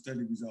what is the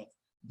study result?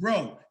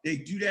 Bro, they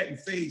do that in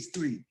phase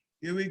 3.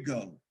 Here we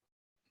go.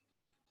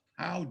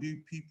 How do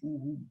people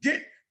who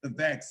get the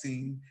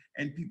vaccine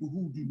and people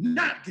who do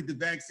not get the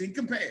vaccine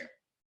compare?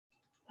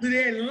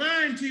 They're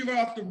lying to you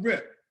off the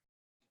rip.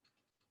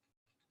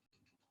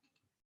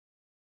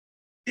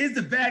 Is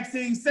the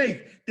vaccine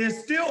safe? They're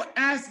still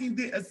asking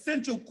the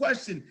essential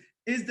question,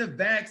 is the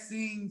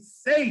vaccine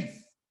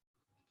safe?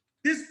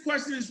 This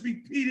question is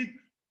repeated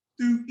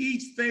through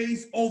each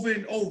phase over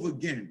and over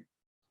again.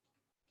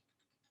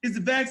 Is the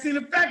vaccine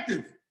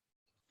effective?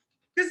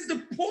 This is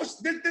the push.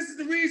 This is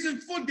the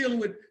reason for dealing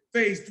with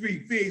phase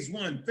 3, phase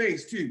 1,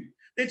 phase 2.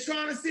 They're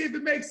trying to see if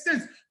it makes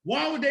sense.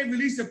 Why would they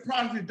release a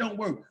product that don't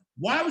work?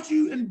 Why would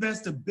you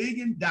invest $1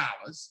 billion,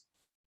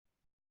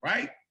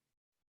 right,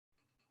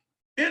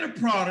 in a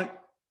product,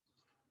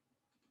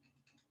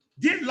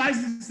 get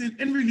licensing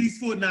and release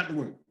for it not to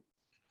work?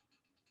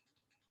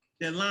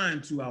 They're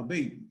lying to our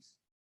babies.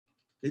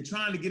 They're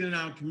trying to get in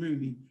our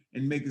community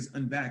and make us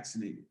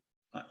unvaccinated.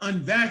 An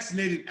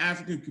unvaccinated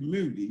African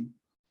community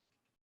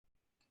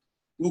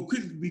will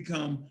quickly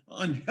become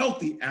an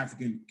unhealthy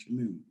African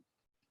community.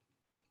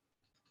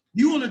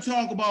 You want to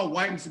talk about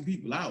wiping some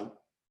people out?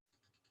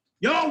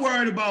 Y'all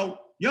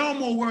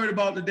more worried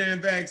about the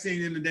damn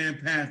vaccine than the damn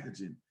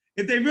pathogen.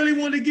 If they really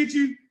want to get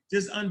you,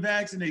 just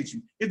unvaccinate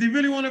you. If they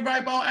really want to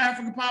wipe out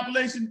African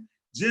population,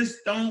 just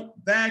don't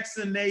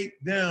vaccinate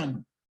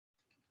them.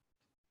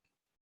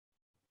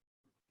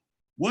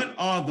 What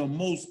are the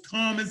most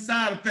common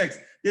side effects?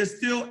 They're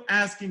still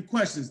asking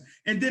questions.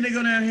 And then they're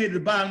going to hit the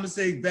bottom and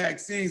say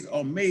vaccines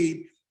are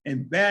made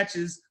in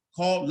batches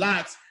called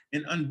lots,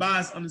 and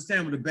unbiased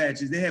understand what a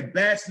batch is. They have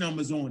batch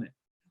numbers on it.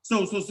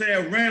 So say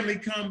they'll randomly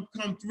come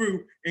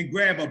through and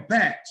grab a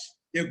batch.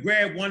 They'll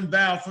grab one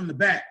vial from the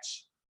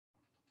batch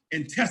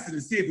and test it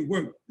and see if it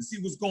works, and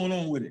see what's going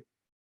on with it.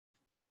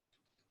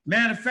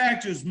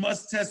 Manufacturers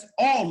must test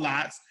all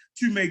lots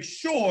to make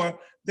sure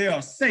they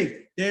are safe.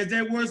 There's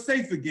that word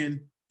safe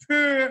again,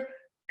 pure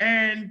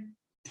and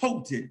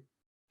potent.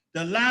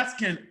 The lots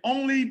can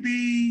only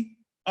be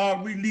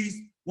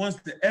released once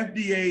the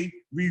FDA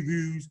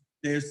reviews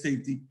their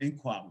safety and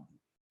quality.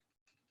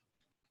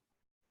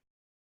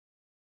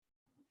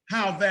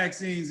 How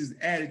vaccines is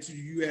added to the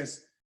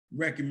U.S.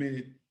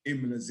 recommended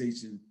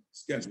immunization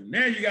schedule.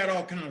 Now you got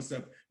all kinds of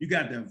stuff. You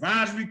got the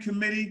Advisory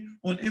Committee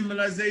on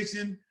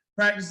Immunization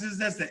Practices,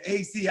 that's the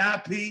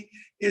ACIP,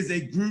 is a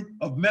group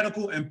of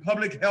medical and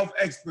public health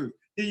experts.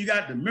 Then you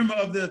got the member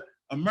of the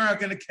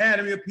American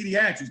Academy of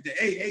Pediatrics, the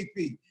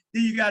AAP.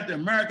 Then you got the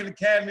American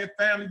Academy of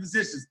Family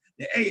Physicians,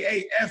 the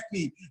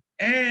AAFP,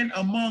 and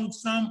among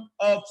some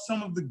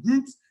of the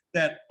groups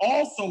that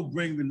also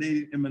bring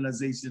related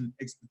immunization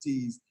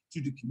expertise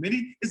to the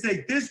committee, is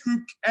that this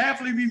group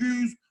carefully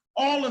reviews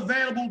all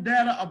available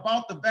data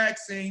about the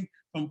vaccine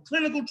from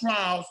clinical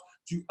trials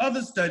to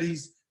other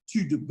studies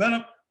to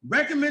develop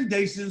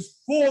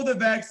recommendations for the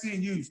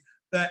vaccine use.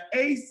 The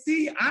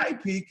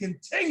ACIP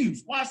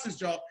continues, watch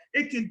this, y'all,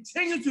 it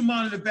continues to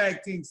monitor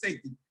vaccine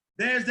safety.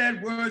 There's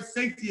that word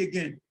safety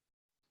again.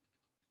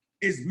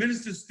 Is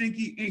Minister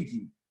Stinky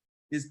Inky?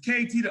 Is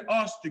KT the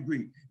Arch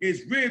degree?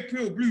 Is red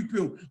pill, blue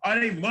pill? Are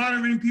they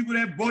monitoring people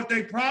that bought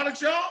their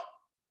products, y'all?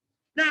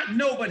 Not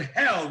no, but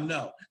hell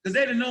no. Because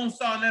they done known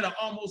Sarnetta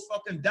almost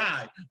fucking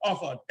died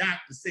off a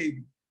doctor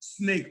saved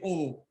snake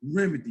oil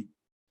remedy.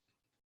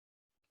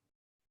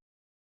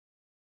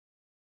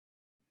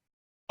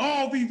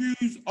 All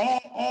reviews,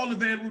 all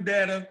available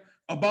data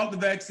about the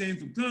vaccine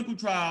from clinical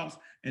trials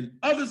and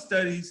other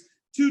studies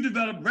to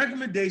develop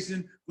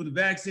recommendations for the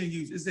vaccine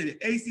use. It said the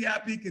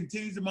ACIP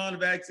continues to monitor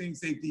vaccine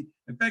safety,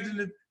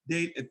 effective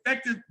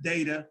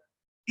data,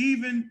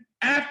 even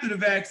after the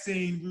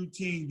vaccine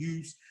routine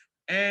use,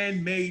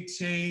 and may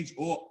change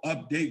or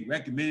update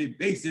recommended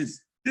basis.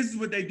 This is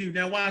what they do.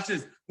 Now watch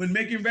this. When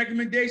making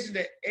recommendations,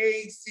 the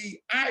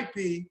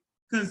ACIP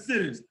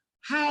considers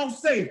how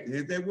safe,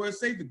 there's that word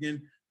safe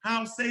again,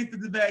 how safe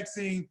is the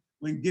vaccine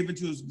when given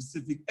to a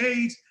specific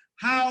age?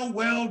 How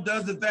well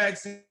does the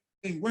vaccine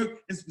work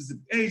in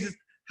specific ages?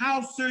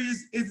 How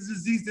serious is the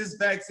disease this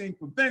vaccine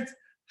prevents?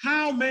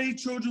 How many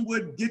children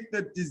would get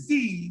the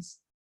disease?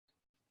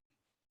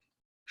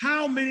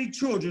 How many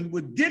children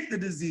would get the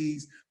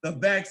disease the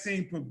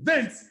vaccine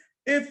prevents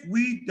if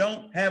we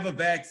don't have a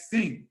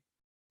vaccine?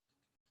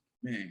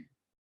 Man.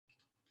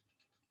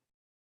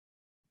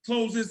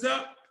 Close this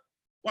up.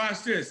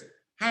 Watch this.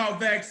 How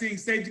vaccine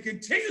safety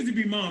continues to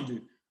be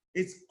monitored.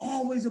 It's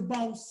always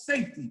about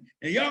safety.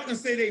 And y'all can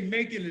say they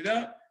making it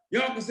up.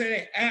 Y'all can say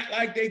they act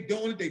like they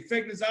doing it. They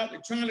faking us out. They're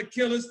trying to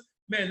kill us.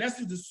 Man, that's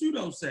what the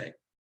pseudo say.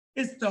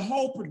 It's the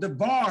hope of the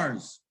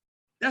bars.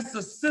 That's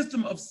the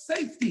system of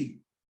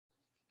safety.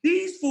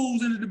 These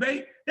fools in the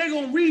debate, they're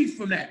gonna read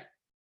from that.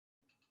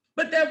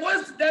 But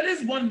that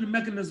is one of the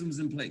mechanisms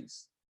in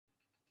place.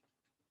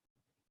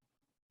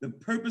 The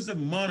purpose of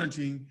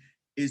monitoring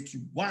is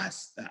to watch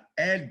the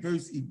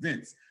adverse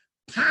events,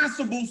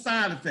 possible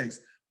side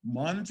effects.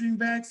 Monitoring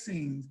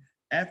vaccines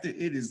after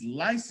it is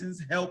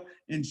licensed help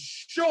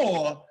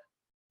ensure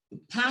the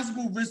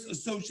possible risks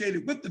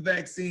associated with the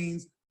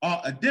vaccines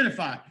are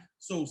identified.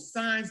 So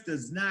science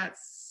does not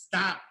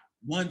stop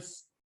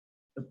once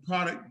the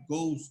product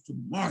goes to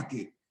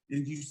market.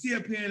 And you see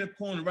up here in the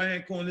corner,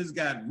 right-hand corner, this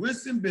got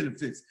risks and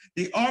benefits.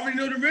 They already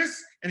know the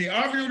risks and they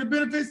already know the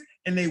benefits,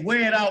 and they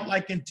weigh it out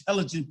like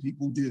intelligent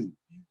people do.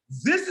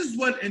 This is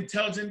what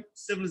intelligent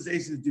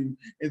civilizations do.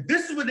 And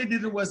this is what they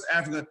did in West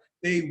Africa.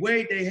 They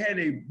had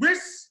a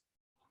risk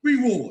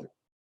reward,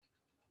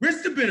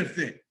 risk to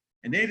benefit.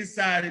 And they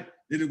decided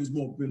that it was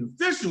more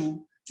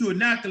beneficial to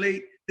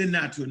inoculate than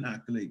not to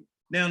inoculate.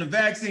 Now, the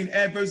vaccine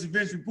adverse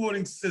events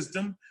reporting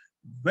system,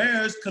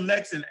 VAERS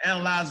collects and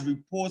analyzes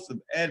reports of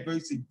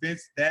adverse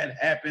events that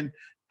happen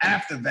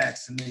after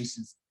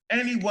vaccinations.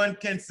 Anyone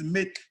can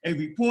submit a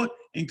report,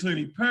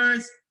 including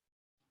parents,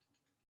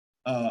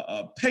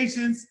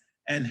 patients,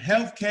 and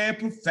healthcare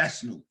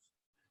professionals.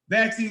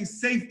 Vaccine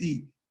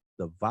safety.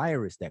 The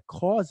virus that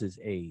causes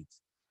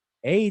AIDS.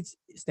 AIDS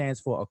stands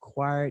for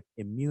acquired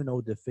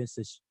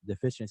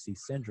immunodeficiency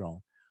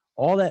syndrome.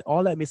 All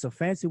that means a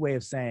fancy way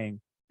of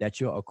saying that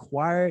your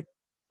acquired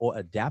or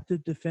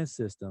adaptive defense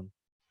system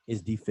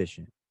is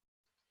deficient.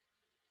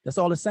 That's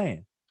all it's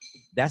saying.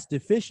 That's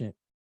deficient,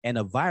 and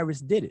a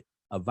virus did it.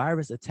 A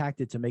virus attacked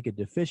it to make it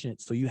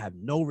deficient, so you have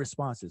no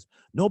responses.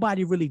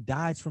 Nobody really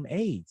dies from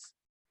AIDS.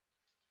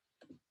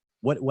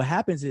 What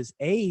happens is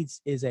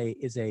AIDS is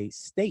a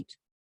state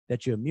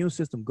that your immune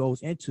system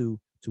goes into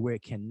to where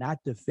it cannot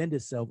defend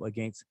itself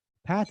against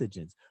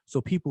pathogens.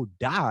 So people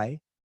die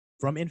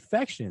from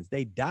infections.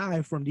 They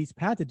die from these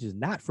pathogens,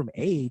 not from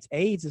AIDS.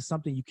 AIDS is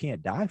something you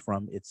can't die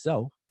from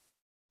itself.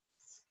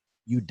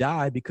 You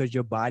die because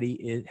your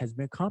body has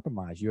been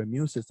compromised. Your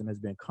immune system has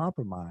been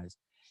compromised,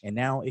 and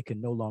now it can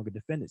no longer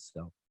defend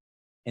itself.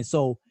 And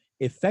so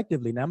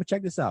effectively, now I'm gonna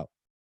check this out.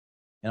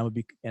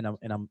 And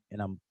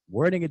I'm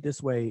wording it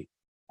this way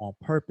on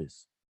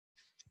purpose.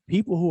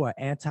 People who are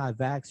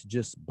anti-vax,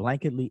 just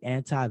blanketly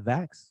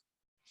anti-vax,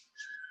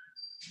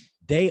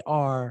 they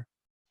are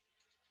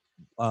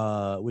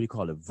what do you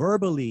call it?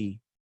 Verbally,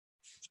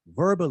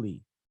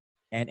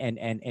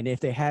 and if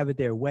they have it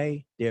their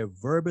way, they're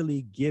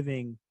verbally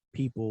giving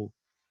people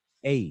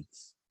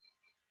AIDS.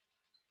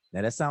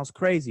 Now that sounds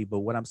crazy, but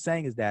what I'm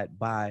saying is that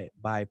by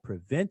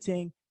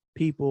preventing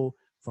people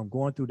from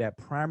going through that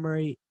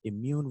primary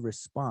immune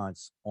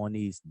response on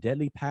these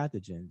deadly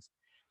pathogens,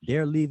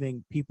 they're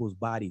leaving people's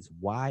bodies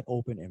wide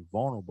open and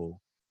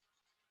vulnerable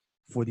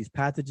for these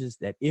pathogens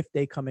that if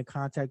they come in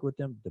contact with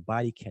them, the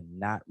body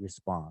cannot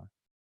respond.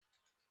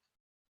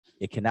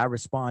 It cannot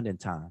respond in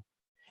time.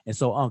 And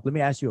so, Unc, let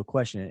me ask you a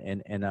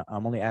question, and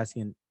I'm only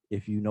asking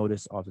if you know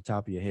this off the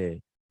top of your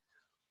head.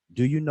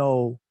 Do you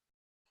know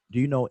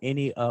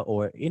any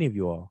or any of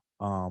you all,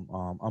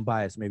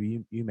 unbiased,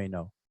 maybe you may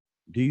know,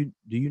 do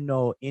you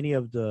know any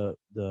of the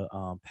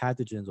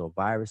pathogens or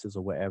viruses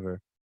or whatever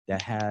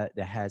that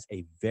has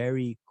a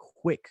very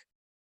quick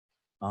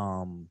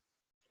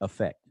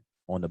effect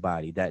on the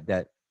body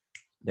that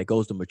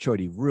goes to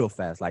maturity real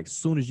fast? Like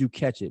soon as you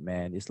catch it,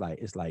 man, it's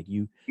like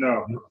you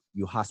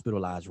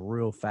hospitalized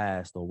real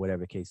fast or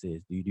whatever the case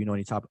is. Do you know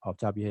any off the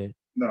top of your head?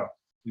 No.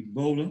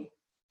 Ebola.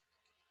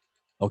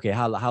 Okay,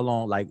 how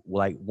long, like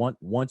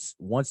once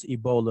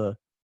Ebola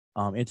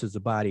enters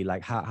the body,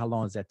 like how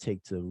long does that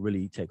take to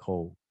really take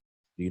hold?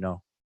 Do you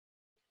know?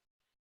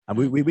 I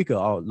mean, we could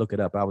all look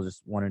it up. I was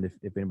just wondering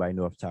if anybody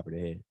knew off the top of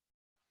their head.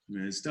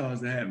 Man, it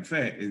starts to have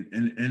effect, and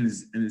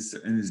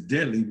it's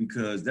deadly,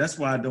 because that's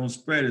why it don't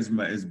spread as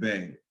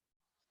bad,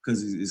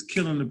 because it's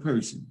killing the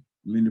person.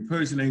 I mean, the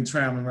person ain't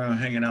traveling around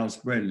hanging out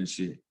spreading the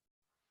shit.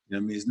 You know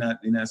what I mean?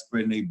 They're not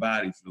spreading their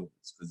body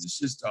fluids, because the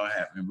shit start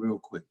happening real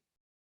quick.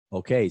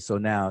 Okay, so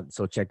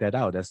check that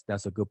out.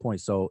 That's a good point.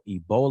 So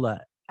Ebola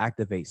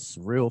activates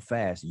real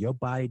fast. Your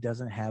body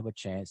doesn't have a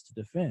chance to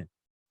defend.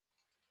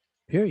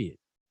 Period.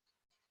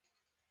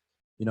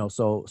 You know,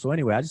 so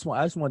anyway, I just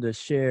wanted to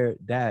share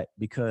that,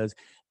 because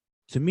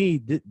to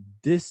me,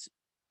 this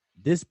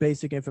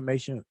basic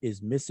information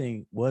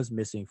was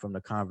missing from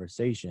the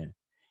conversation.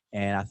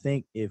 And I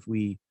think if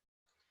we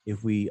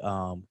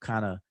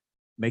kind of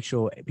make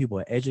sure people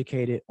are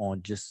educated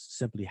on just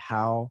simply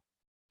how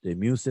the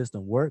immune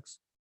system works,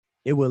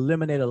 it will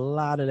eliminate a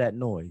lot of that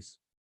noise.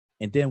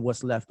 And then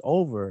what's left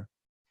over,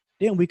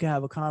 then we can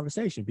have a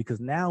conversation, because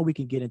now we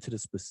can get into the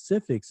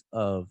specifics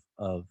of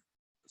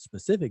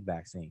specific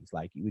vaccines.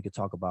 Like we could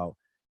talk about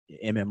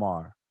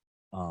MMR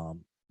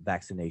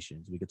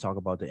vaccinations. We could talk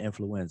about the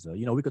influenza.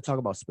 You know, we could talk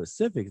about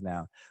specifics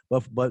now.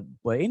 But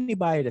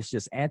anybody that's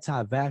just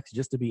anti-vax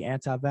just to be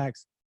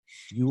anti-vax,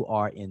 you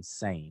are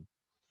insane.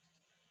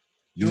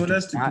 You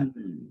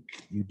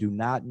do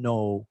not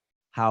know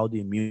how the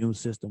immune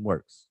system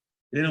works.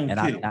 They don't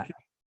care.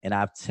 And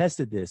I've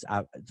tested this.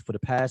 For the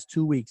past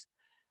 2 weeks,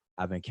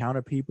 I've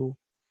encountered people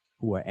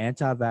who are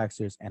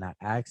anti-vaxxers, and I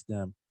asked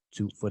them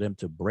for them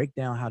to break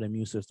down how the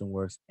immune system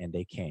works, and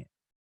they can't.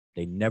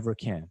 They never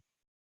can.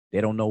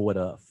 They don't know what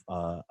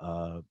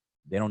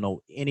they don't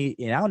know any,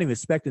 and I don't even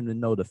expect them to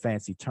know the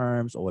fancy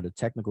terms or the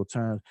technical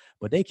terms,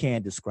 but they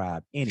can't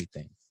describe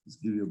anything.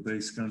 Just give you a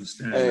basic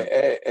understanding.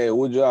 Hey,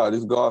 Wujal, this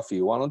is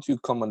Garfield. Why don't you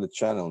come on the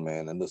channel,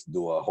 man, and let's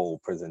do a whole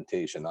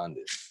presentation on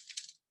this?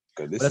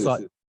 That's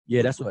what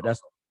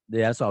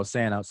I was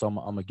saying. So I'm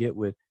gonna get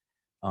with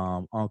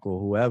Uncle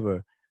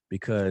whoever,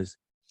 because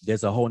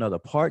there's a whole nother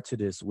part to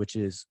this, which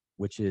is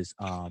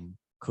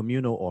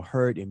communal or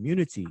herd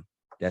immunity.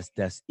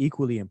 That's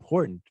equally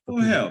important. Well,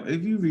 hell,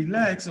 if you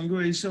relax, I'm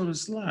going to show the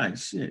slide.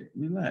 Shit,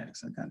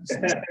 relax. I got the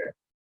slide.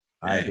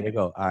 All right, there you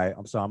go. All right,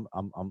 I'm sorry,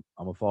 I'm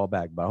gonna fall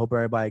back, but I hope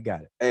everybody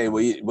got it. Hey,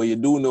 but you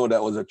do know that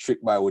was a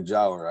trick by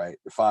Wajawa, right?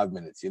 The 5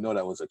 minutes. You know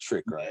that was a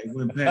trick, right?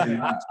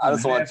 I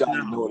just want y'all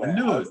to know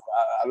that.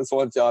 I just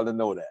want y'all to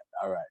know that.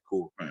 All right,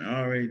 cool. Right,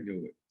 I already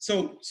knew it.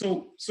 So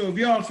if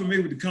y'all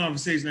familiar with the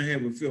conversation I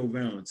had with Phil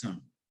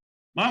Valentine,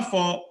 my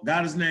fault,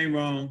 got his name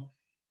wrong.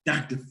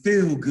 Dr.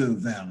 Phil Good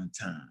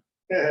Valentine.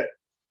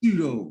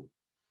 Pseudo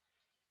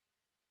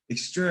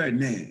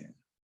extraordinaire.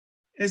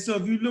 And so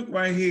if you look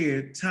right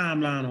here,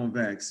 timeline on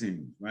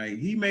vaccines, right?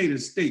 He made a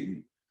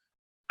statement.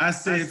 I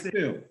said,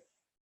 Phil,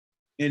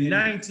 in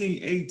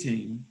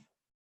 1918,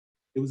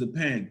 it was a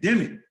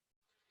pandemic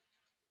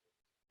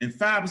and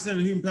 5% of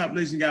the human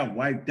population got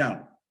wiped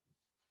out.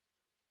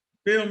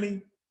 Feel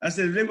me? I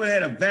said, if they would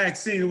have had a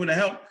vaccine, it would have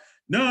helped.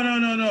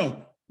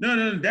 No.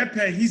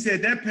 He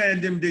said that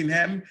pandemic didn't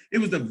happen. It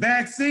was the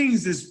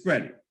vaccines that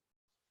spread it.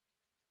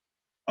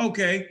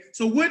 Okay,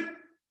 so what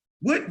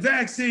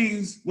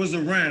vaccines was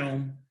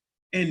around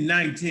in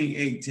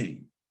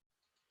 1918?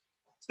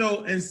 So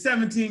in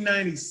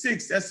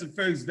 1796, that's the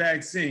first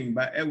vaccine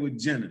by Edward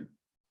Jenner.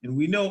 And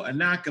we know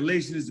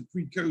inoculation is the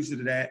precursor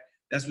to that.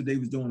 That's what they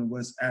was doing in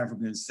West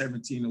Africa in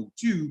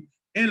 1702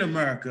 in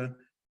America,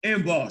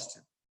 in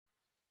Boston.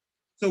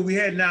 So we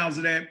had nows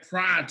of that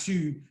prior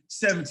to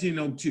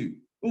 1702.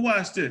 But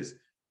watch this.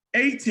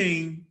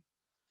 18,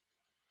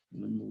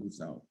 let me move this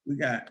out. We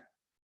got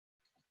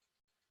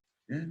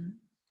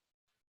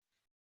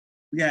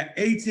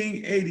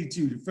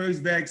 1882, the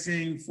first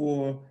vaccine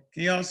for,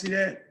 can y'all see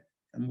that?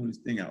 I'm moving this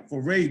thing out,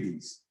 for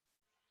rabies.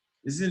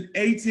 This is in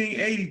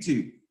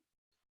 1882.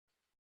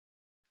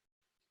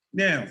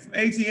 Now, from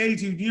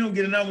 1882, you don't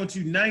get another one to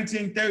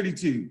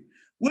 1932.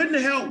 What in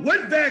the hell,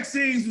 what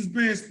vaccines was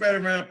being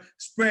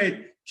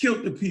spread,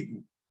 killed the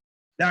people?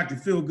 Dr.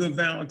 Phil Good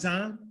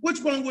Valentine,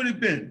 which one would it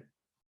have been?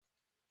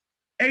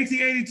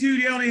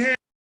 1882, they only had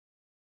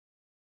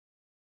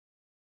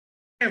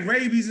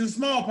rabies and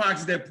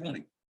smallpox at that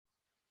point.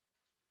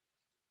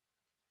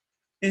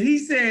 And he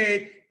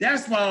said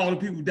that's why all the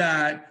people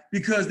died,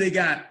 because they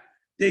got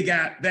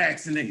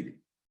vaccinated.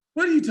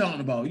 What are you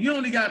talking about? You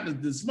only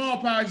got the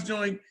smallpox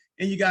joint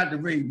and you got the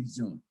rabies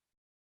joint.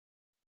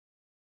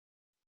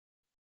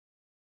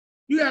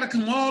 You got to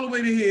come all the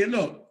way to here.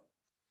 Look,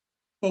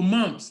 for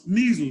mumps,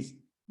 measles,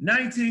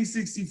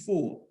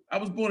 1964. I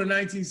was born in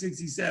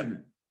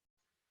 1967.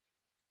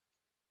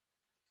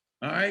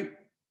 All right.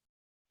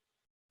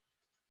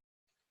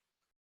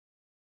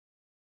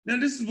 Now,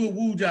 this is what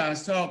Wu Jia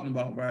is talking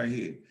about right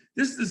here.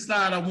 This is the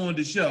slide I wanted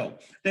to show.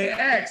 They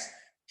asked,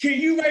 can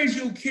you raise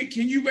your kid?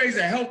 Can you raise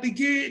a healthy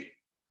kid?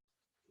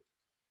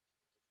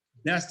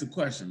 That's the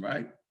question,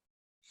 right?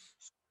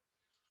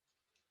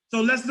 So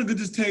let's look at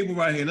this table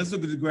right here. Let's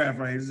look at the graph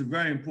right here. This is a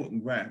very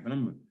important graph,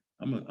 and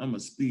I'm gonna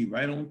speed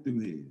right on through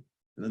here,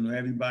 because I know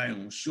everybody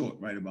on short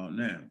right about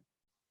now,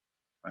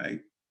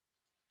 right?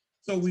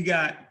 So we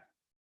got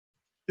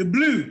the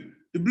blue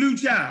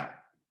child,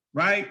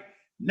 right?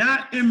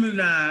 Not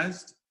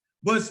immunized,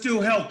 but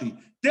still healthy.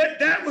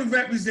 That would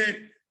represent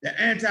the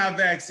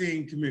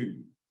anti-vaccine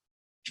community.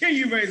 Can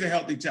you raise a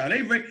healthy child?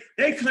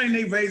 They claim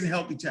they raise a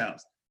healthy child.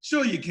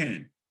 Sure you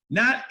can.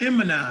 Not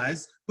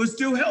immunized, but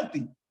still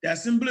healthy.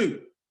 That's in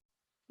blue.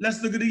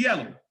 Let's look at the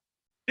yellow.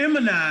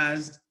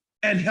 Immunized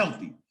and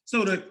healthy.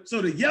 So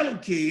the yellow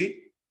kid,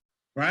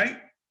 right,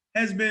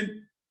 has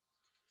been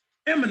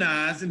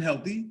immunized and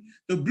healthy.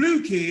 The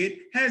blue kid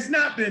has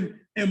not been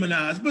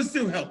immunized, but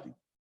still healthy.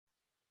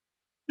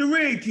 The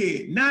red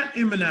kid, not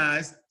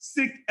immunized,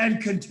 sick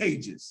and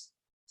contagious.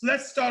 So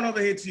let's start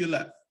over here to your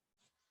left.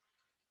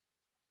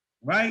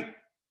 Right?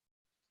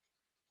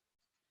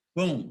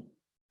 Boom.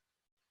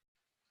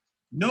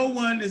 No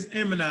one is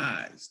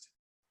immunized.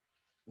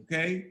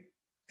 Okay?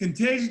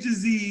 Contagious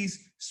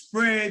disease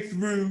spread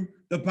through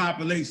the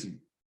population.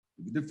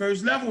 The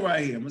first level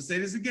right here, I'm gonna say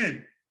this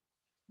again.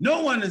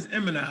 No one is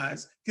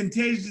immunized.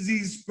 Contagious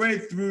disease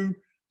spread through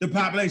the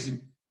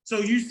population. So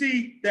you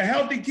see the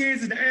healthy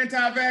kids that the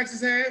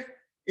anti-vaxxers have,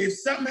 if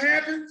something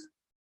happens,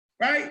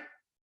 right?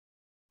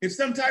 If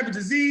some type of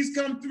disease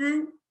come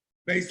through,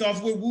 based off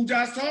of what Wu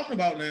Jia's talking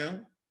about now,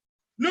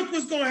 look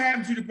what's gonna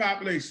happen to the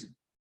population.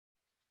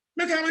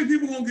 Look how many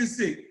people are gonna get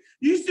sick.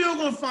 You still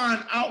gonna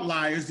find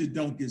outliers that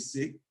don't get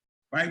sick,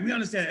 right? We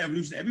understand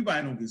evolution,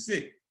 everybody don't get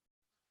sick,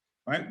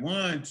 right?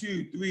 1,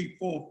 2, 3,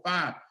 4,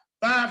 5.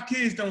 5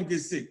 kids don't get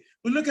sick.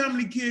 But look how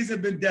many kids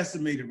have been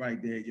decimated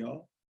right there,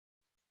 y'all.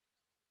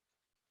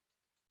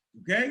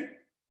 Okay?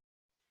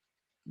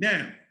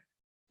 Now,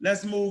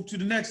 let's move to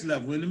the next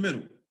level in the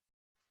middle.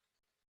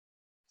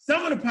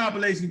 Some of the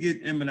population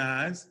get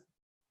immunized.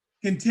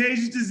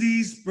 Contagious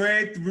disease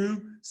spread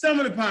through some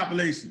of the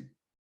population.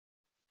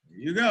 There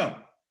you go.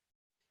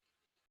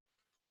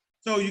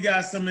 So you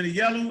got some in the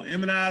yellow,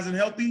 immunized and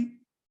healthy,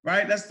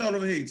 right? Let's start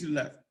over here to the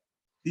left.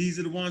 These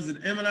are the ones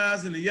that are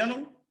immunized in the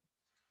yellow.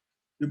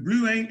 The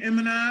blue ain't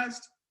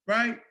immunized,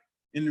 right?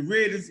 And the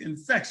red is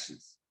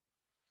infectious.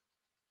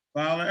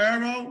 Follow the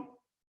arrow.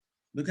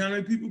 Look how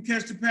many people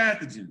catch the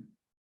pathogen,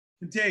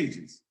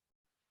 contagious.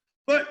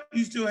 But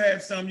you still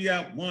have some, you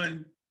got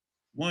 1,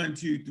 1,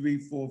 2, 3,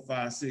 4,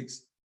 5,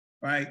 6,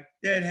 right?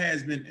 That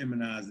has been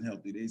immunized and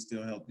healthy. They're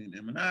still healthy and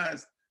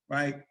immunized,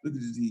 right? Look at the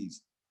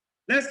disease.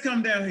 Let's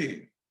come down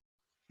here.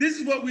 This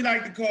is what we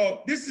like to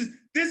call, this is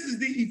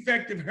the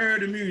effective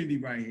herd immunity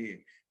right here.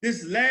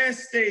 This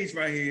last stage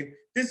right here,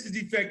 this is the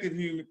effective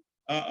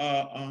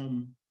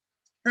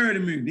herd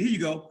immunity. Here you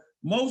go.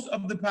 Most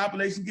of the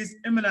population gets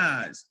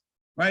immunized,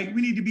 right?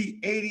 We need to be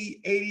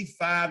 80,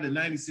 85 to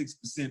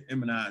 96%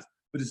 immunized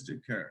for this to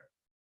occur.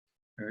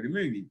 Herd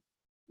immunity.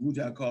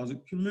 Wu-Tao calls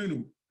it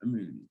communal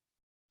immunity.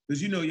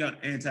 Because you know y'all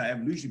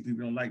anti-evolution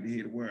people don't like to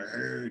hear the word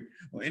herd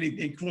or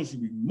anything close,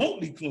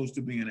 remotely close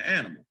to being an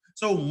animal.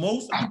 So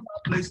most of the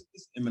population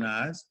is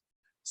immunized.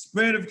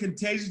 Spread of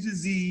contagious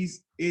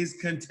disease is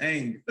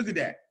contained. Look at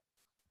that.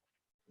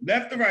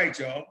 Left to right,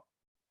 y'all.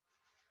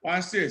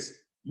 Watch this.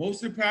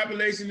 Most of the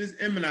population is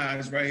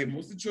immunized right here.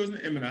 Most of the children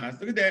are immunized.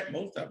 Look at that,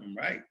 most of them,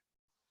 right?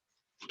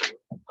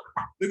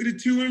 Look at the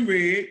 2 in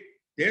red.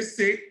 They're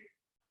sick.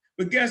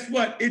 But guess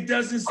what? It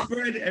doesn't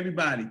spread to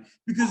everybody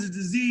because the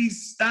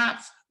disease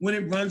stops when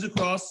it runs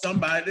across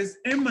somebody that's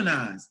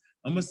immunized.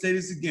 I'm gonna say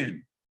this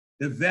again.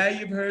 The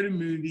value of herd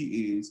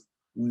immunity is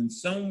when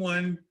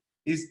someone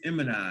is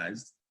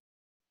immunized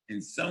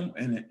and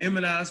an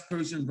immunized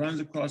person runs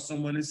across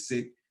someone that's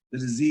sick, the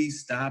disease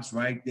stops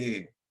right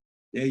there.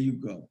 There you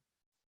go.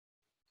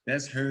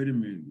 That's herd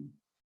immunity.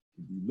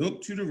 If you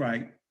look to the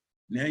right,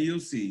 now you'll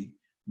see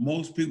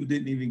most people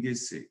didn't even get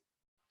sick.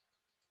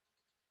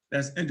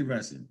 That's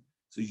interesting.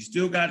 So you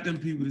still got them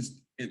people that's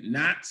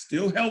not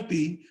still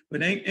healthy,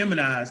 but ain't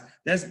immunized.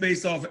 That's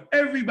based off of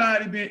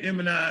everybody being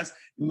immunized.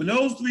 And when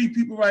those 3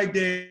 people right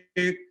there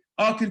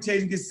are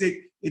contagious, get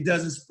sick, it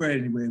doesn't spread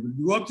anywhere. But if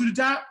you go up to the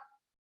top,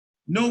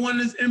 no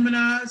one is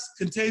immunized,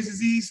 contagious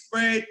disease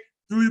spread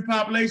through the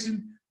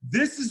population.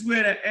 This is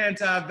where the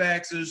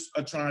anti-vaxxers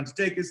are trying to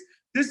take us.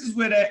 This is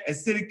where that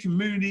acidic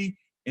community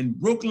in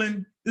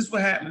Brooklyn, this is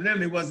what happened to them.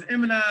 They wasn't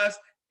immunized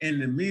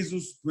and the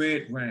measles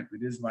spread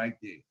rampant. It's right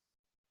there.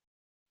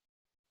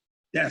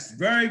 That's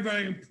very,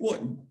 very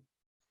important.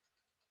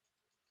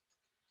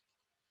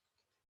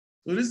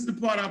 So this is the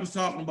part I was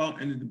talking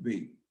about in the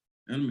debate.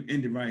 And I'm gonna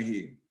end it right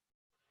here.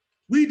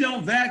 We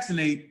don't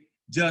vaccinate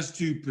just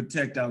to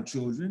protect our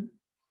children.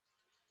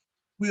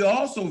 We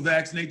also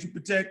vaccinate to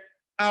protect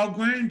our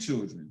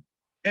grandchildren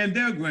and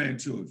their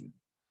grandchildren.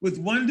 With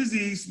one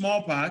disease,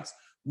 smallpox,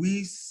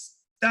 we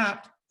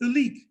stopped the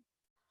leak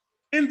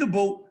in the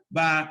boat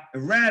by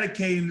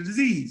eradicating the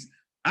disease.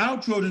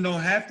 Our children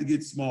don't have to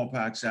get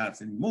smallpox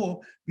shots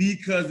anymore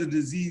because the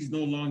disease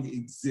no longer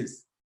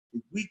exists.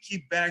 If we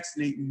keep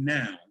vaccinating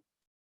now,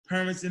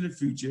 parents in the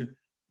future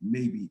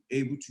may be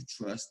able to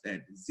trust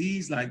that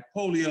disease like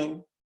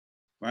polio,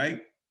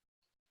 right?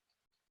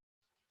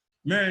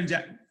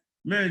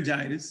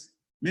 Meningitis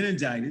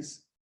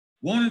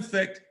won't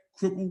infect,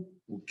 cripple,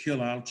 or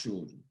kill our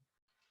children.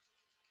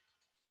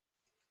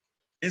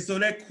 And so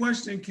that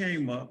question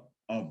came up,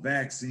 are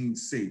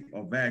vaccines safe?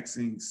 Are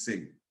vaccines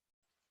safe?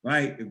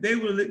 Right? If they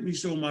would have let me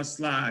show my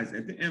slides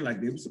at the end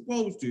like they were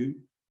supposed to,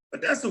 but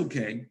that's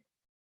okay.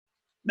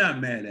 Not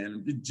mad at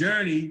them. The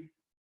journey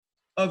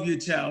of your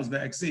child's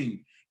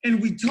vaccine. And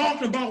we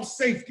talked about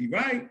safety,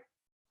 right?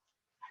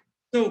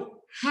 So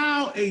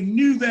how a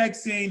new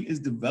vaccine is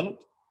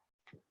developed.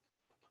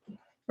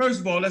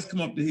 First of all, let's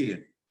come up to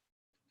here.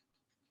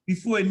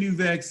 Before a new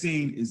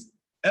vaccine is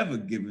ever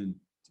given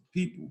to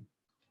people,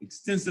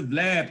 extensive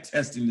lab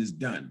testing is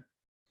done.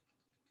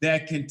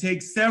 That can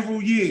take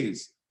several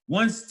years.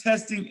 Once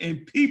testing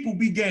in people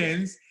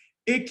begins,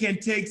 it can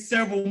take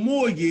several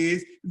more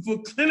years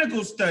before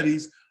clinical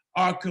studies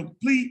are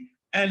complete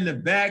and the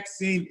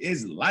vaccine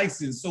is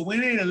licensed. So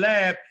when in a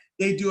lab,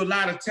 they do a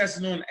lot of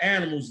testing on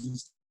animals and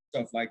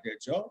stuff like that,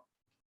 y'all.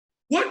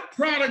 What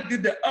product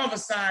did the other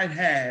side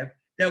have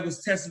that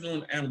was tested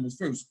on animals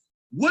first?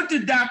 What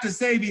did Dr.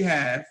 Sebi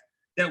have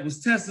that was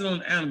tested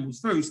on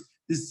animals first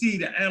to see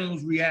the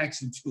animal's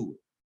reaction to it?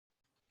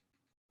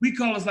 We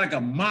call it like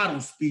a model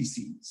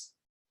species.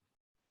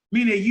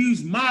 Meaning they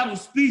use model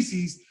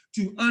species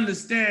to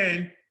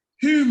understand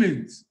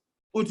humans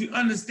or to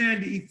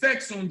understand the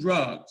effects on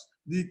drugs,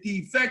 the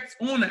effects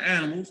on the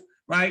animals,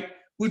 right?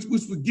 Which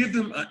would give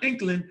them an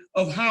inkling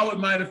of how it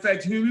might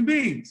affect human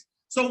beings.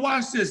 So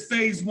watch this,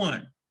 phase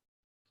 1.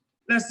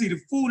 Let's see, the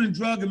Food and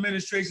Drug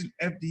Administration,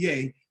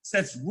 FDA,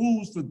 sets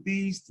rules for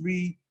these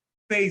 3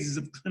 phases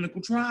of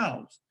clinical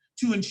trials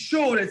to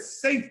ensure the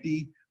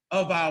safety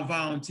of our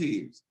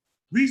volunteers.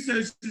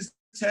 Researchers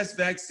test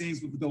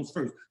vaccines with those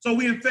first. So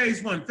we're in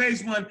phase 1.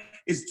 Phase 1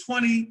 is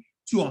 20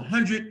 to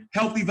 100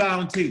 healthy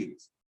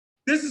volunteers.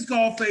 This is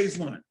called phase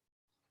 1.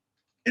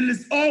 And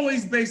it's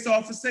always based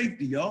off of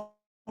safety, y'all.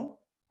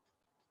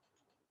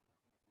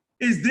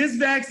 Is this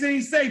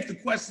vaccine safe? The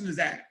question is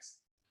asked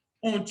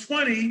on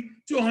 20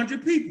 to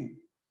 100 people.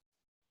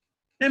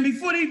 And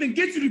before they even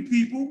get to the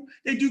people,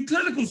 they do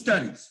clinical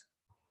studies,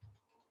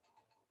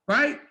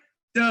 right?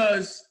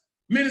 Does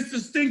Minister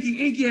Stinking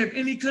Inky have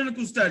any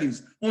clinical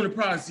studies on the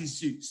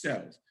prostate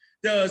cells?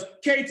 Does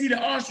KT the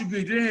Austrian,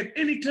 do they have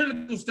any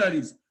clinical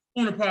studies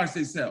on the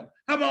prostate cell?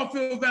 How about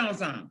Phil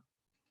Valentine?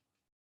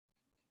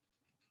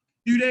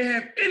 Do they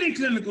have any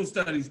clinical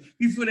studies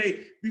before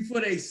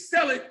they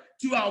sell it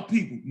to our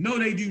people? No,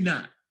 they do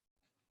not.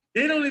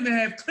 They don't even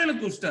have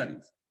clinical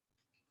studies,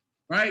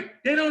 right?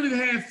 They don't even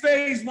have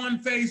phase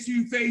 1, phase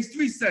 2, phase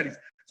 3 studies.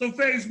 So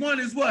phase 1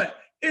 is what?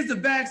 Is the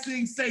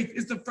vaccine safe?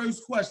 It's the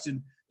first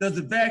question. Does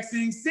the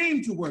vaccine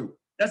seem to work?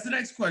 That's the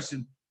next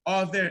question.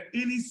 Are there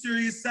any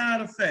serious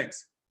side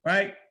effects,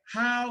 right?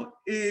 How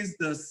is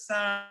the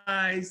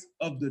size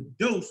of the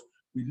dose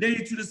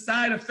related to the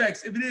side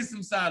effects? If it is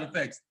some side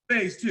effects,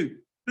 phase 2.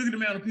 Look at the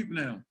amount of people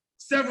now.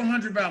 Several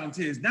hundred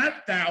volunteers,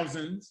 not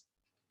thousands.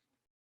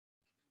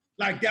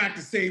 Like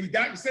Dr. Sebi.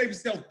 Dr. Sebi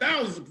sells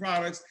thousands of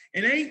products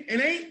and ain't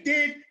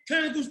did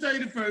clinical study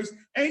the first,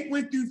 ain't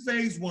went through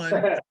phase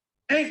 1,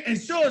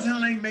 and sure as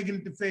hell ain't making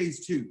it to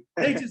phase 2.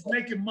 They just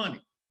making money.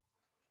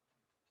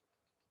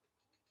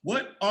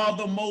 What are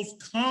the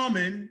most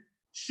common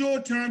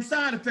short-term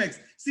side effects?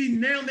 See,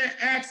 now they're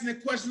asking the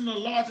question of the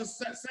larger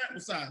sample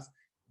size.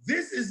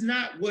 This is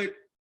not what,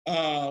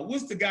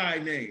 what's the guy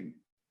name?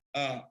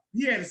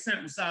 He had a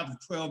sample size of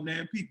 12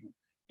 people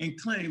and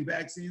claimed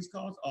vaccines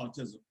cause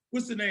autism.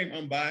 What's the name,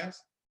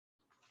 unbiased?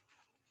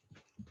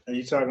 Are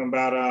you talking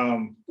about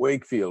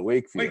Wakefield?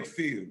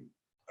 Wakefield.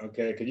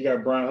 Okay, because you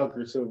got Brian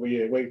Hooker too, but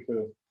yeah,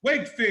 Wakefield.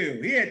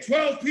 Wakefield, he had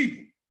 12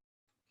 people.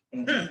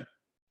 Mm-hmm.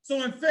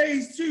 So in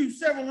phase 2,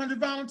 several hundred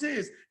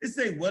volunteers. It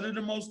say, what are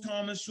the most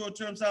common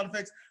short-term side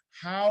effects?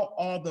 How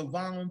are the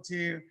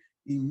volunteer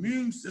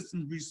immune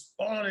systems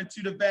responding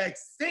to the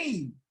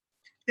vaccine?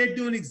 They're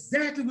doing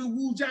exactly what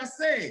Wu just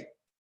said,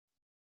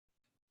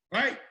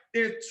 right?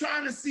 They're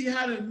trying to see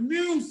how the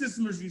immune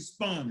system is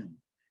responding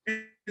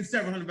in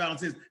several hundred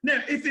volunteers.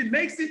 Now, if it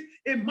makes it,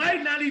 it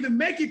might not even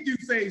make it through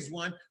phase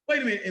 1.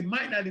 Wait a minute, it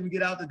might not even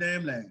get out the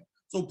damn lab.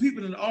 So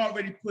people have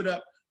already put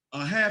up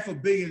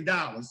 $500 million,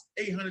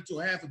 800 to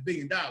 $500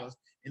 million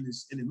in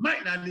this, and it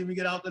might not even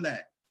get out the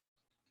lab.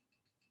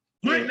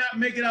 Might not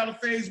make it out of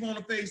phase 1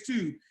 or phase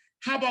 2.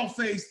 How about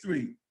phase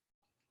 3?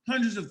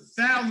 Hundreds of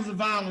thousands of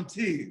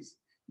volunteers.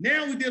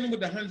 Now we're dealing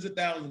with the hundreds of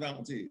thousands of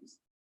volunteers.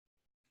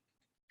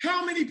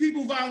 How many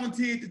people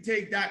volunteered to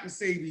take Dr.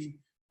 Sebi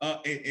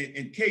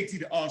and KT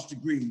the Arts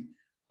degree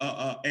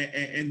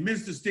and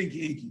Mr.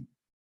 Stinky Inky?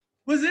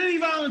 Was there any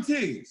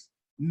volunteers?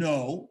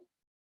 No,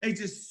 they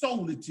just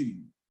sold it to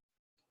you.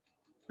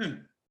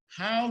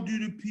 How do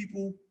the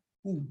people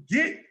who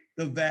get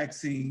the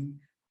vaccine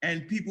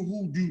and people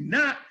who do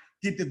not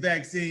get the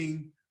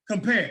vaccine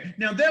compare?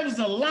 Now, there was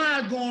a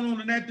lie going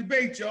on in that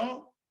debate,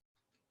 y'all.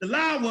 The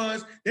lie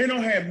was they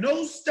don't have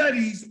no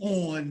studies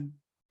on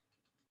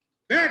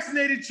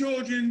vaccinated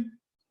children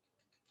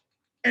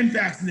and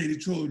vaccinated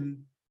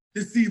children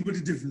to see what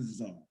the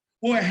differences are.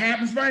 Well, it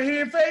happens right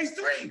here in phase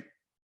 3.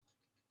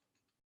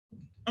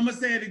 I'm gonna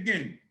say it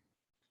again.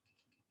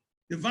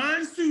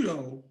 Divine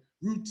Pseudo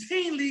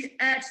routinely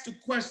asks the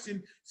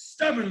question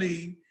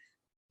stubbornly,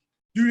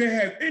 do they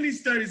have any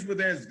studies where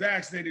there's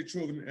vaccinated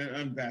children and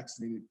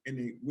unvaccinated,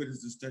 and what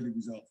is the study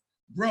result?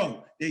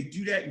 Bro, they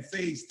do that in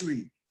phase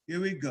 3. Here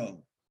we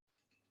go.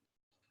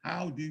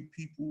 How do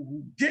people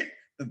who get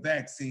the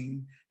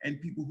vaccine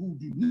and people who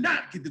do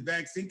not get the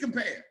vaccine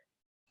compare?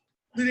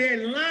 So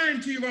they're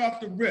lying to you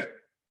off the rip.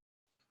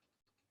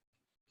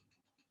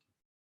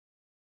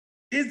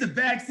 Is the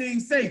vaccine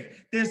safe?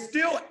 They're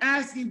still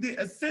asking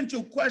the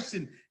essential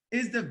question,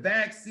 is the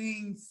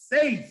vaccine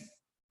safe?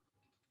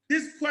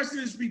 This question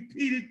is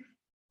repeated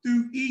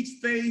through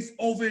each phase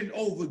over and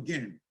over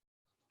again.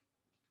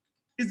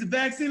 Is the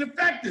vaccine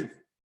effective?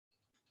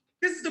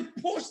 This is the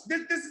push.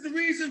 This is the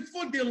reason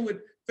for dealing with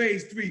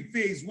phase 3,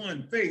 phase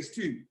 1, phase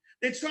 2.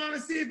 They're trying to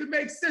see if it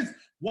makes sense.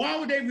 Why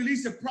would they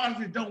release a product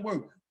that don't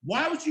work?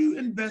 Why would you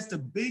invest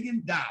 $1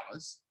 billion,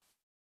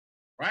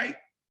 right,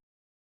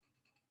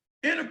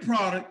 in a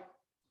product,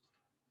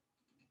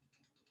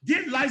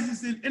 get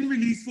licensing and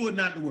release for it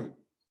not to work?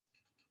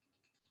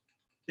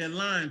 They're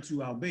lying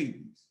to our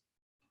babies.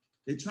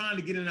 They're trying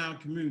to get in our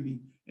community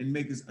and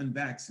make us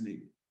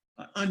unvaccinated.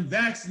 An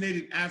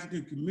unvaccinated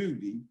African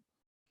community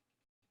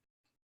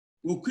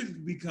will quickly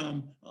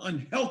become an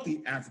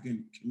unhealthy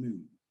African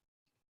community.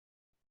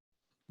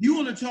 You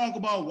want to talk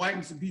about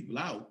wiping some people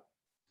out?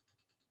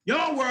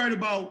 Y'all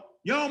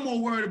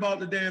more worried about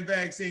the damn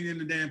vaccine than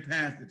the damn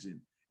pathogen.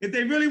 If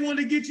they really want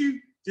to get you,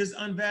 just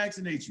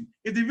unvaccinate you.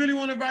 If they really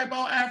want to wipe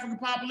out African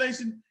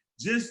population,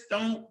 just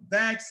don't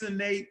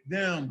vaccinate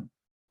them.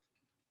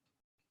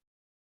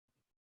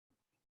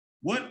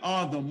 What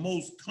are the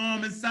most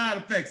common side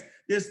effects?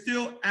 They're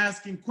still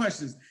asking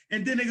questions.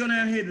 And then they're going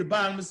to hit the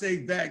bottom and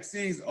say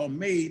vaccines are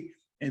made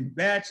in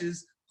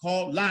batches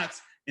called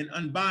lots, and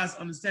unbiased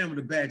understand what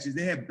the batch is.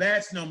 They have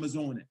batch numbers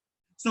on it.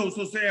 So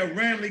say they'll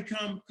randomly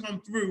come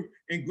through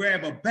and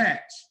grab a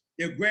batch.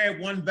 They'll grab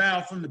one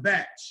vial from the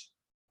batch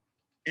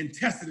and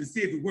test it and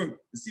see if it works,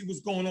 and see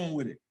what's going on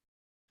with it.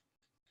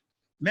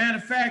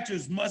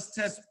 Manufacturers must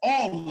test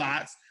all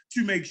lots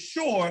to make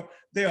sure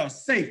they are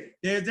safe.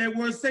 There's that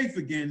word safe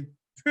again,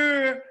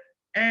 pure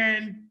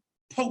and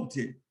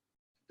potent.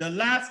 The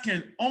lots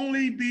can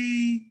only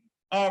be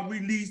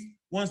released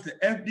once the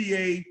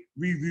FDA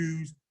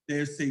reviews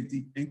their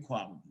safety and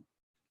quality.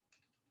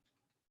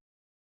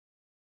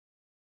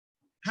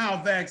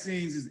 how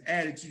vaccines is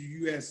added to the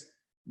U.S.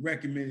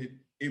 recommended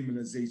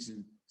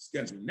immunization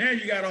schedule. Now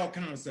you got all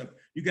kinds of stuff.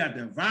 You got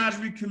the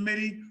Advisory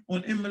Committee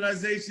on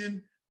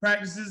Immunization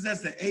Practices.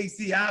 That's the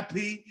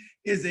ACIP,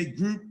 is a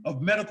group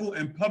of medical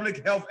and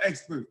public health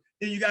experts.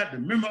 Then you got the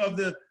member of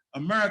the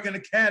American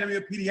Academy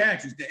of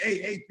Pediatrics, the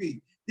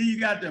AAP. Then you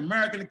got the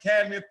American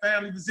Academy of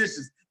Family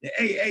Physicians, the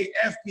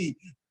AAFP,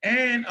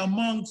 and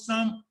among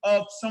some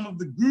of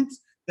the groups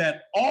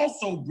that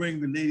also bring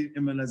related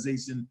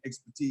immunization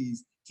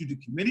expertise to the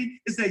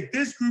committee, is that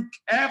this group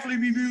carefully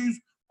reviews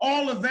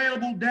all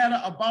available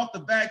data about the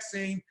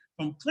vaccine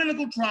from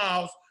clinical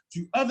trials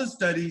to other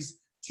studies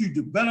to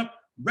develop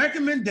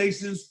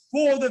recommendations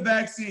for the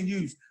vaccine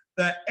use.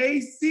 The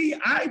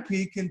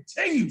ACIP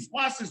continues,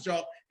 watch this,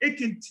 y'all, it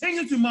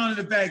continues to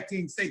monitor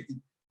vaccine safety.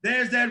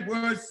 There's that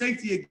word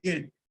safety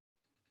again.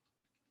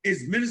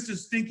 Is Minister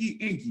Stinky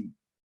Inky?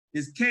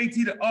 Is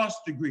KT the Arch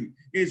degree?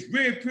 Is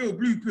red pill,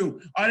 blue pill?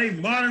 Are they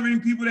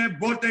monitoring people that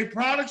bought their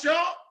products,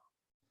 y'all?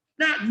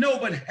 Not no,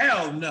 but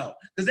hell no.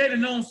 Because they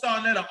done known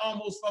Sarnetta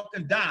almost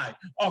fucking died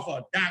off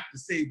a Dr.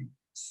 Sabi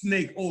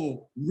snake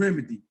oil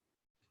remedy.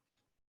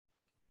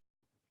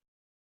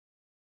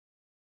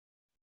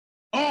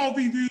 All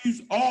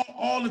reviews,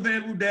 all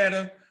available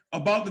data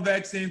about the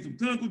vaccine from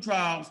clinical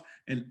trials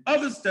and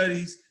other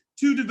studies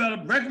to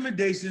develop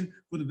recommendations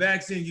for the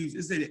vaccine use.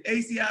 It said the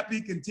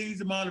ACIP continues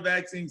to monitor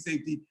vaccine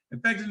safety,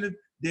 effective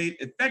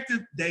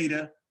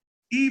data,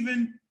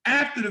 even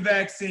after the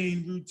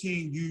vaccine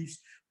routine use,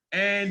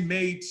 and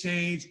may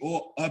change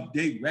or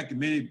update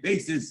recommended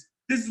basis.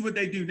 This is what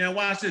they do. Now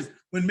watch this.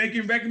 When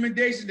making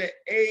recommendations, the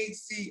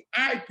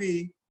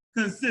ACIP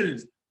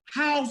considers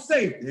how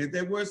safe, there's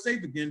that word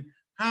safe again,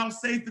 how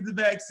safe is the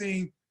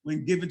vaccine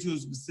when given to a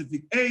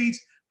specific age?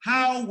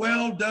 How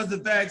well does the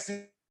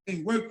vaccine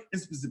work in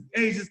specific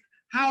ages?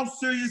 How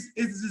serious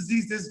is the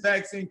disease this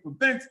vaccine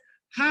prevents?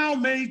 How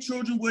many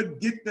children would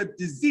get the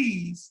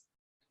disease?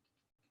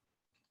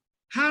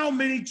 How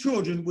many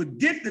children would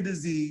get the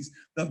disease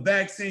the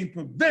vaccine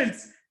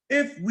prevents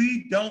if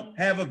we don't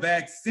have a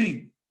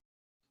vaccine?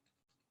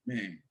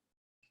 Man.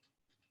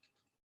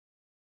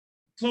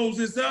 Close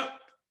this up.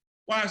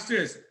 Watch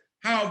this.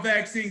 How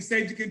vaccine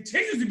safety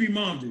continues to be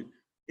monitored.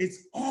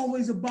 It's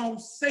always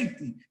about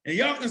safety. And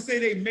y'all can say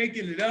they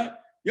making it up.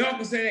 Y'all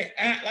can say they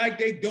act like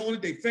they doing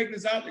it. They faking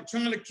us out. They're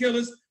trying to kill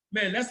us.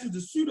 Man, that's what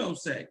the pseudo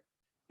say.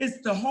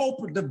 It's the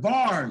hope of the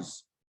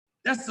bars.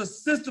 That's a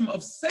system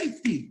of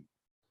safety.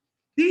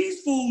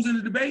 These fools in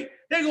the debate,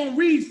 they're gonna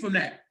read from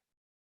that.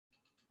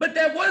 But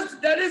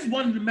that is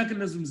one of the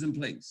mechanisms in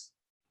place.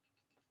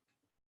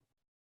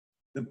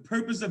 The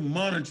purpose of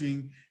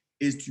monitoring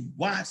is to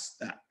watch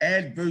the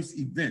adverse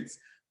events,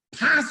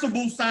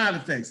 possible side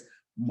effects.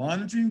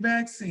 Monitoring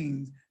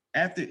vaccines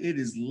after it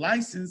is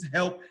licensed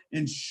help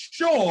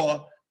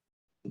ensure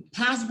the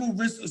possible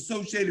risks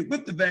associated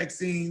with the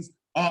vaccines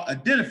are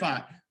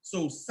identified.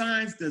 So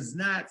science does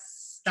not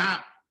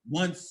stop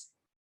once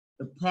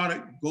the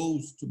product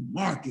goes to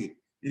market.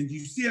 And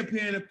you see up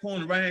here in the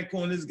corner, right-hand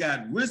corner, this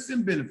got risks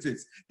and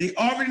benefits. They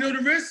already know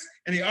the risks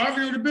and they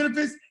already know the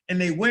benefits, and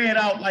they weigh it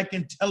out like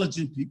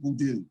intelligent people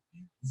do.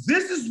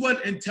 This is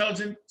what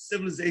intelligent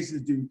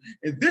civilizations do.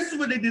 And this is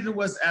what they did in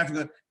West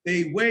Africa.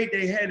 They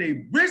had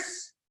a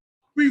risk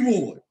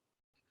reward,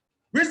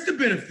 risk to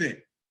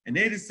benefit. And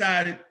they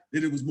decided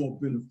that it was more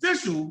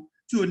beneficial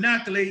to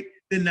inoculate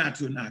than not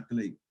to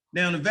inoculate.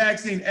 Now, in the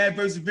vaccine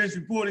adverse events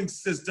reporting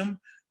system,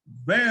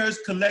 VAERS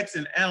collects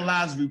and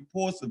analyzes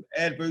reports of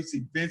adverse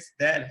events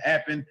that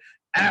happen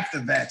after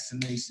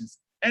vaccinations.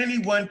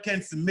 Anyone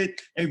can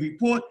submit a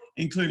report,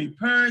 including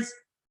parents,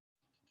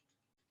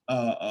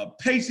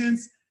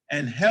 patients,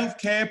 and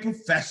healthcare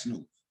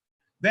professionals.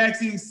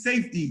 Vaccine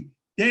safety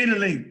data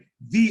link,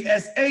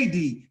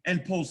 VSAD,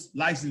 and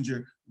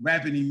post-licensure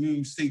rapid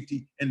immune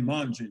safety and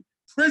monitoring.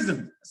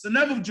 PRISM, it's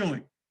another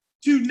joint.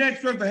 2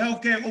 network for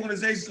healthcare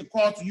organizations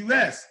across the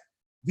US.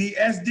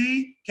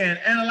 VSD can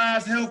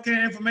analyze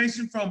healthcare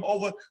information from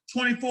over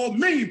 24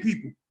 million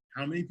people.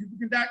 How many people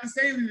can Dr.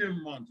 Sabi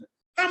monitor?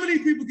 How many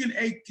people can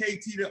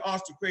AKT, the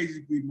Arch Crazy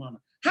Degree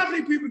monitor? How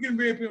many people can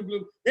red pill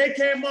blue? They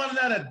can't monitor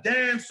not a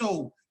damn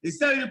soul. They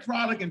sell you the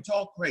product and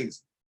talk crazy.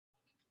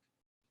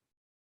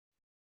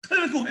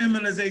 Clinical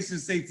Immunization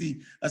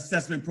Safety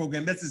Assessment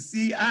Program, that's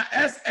the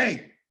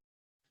CISA.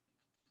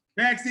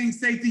 Vaccine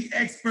safety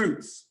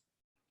experts.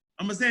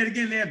 I'm gonna say it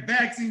again, they're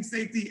vaccine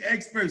safety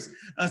experts.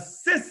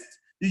 Assist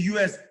the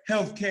US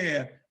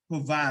healthcare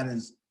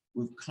providers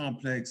with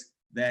complex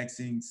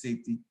vaccine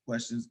safety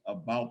questions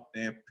about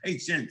their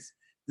patients.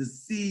 The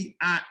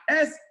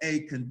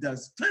CISA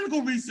conducts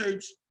clinical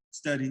research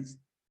studies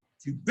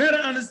to better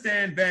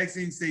understand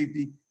vaccine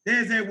safety.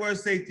 There's that word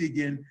safety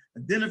again.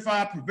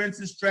 Identify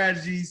prevention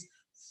strategies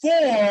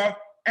for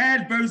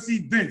adverse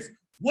events.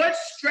 What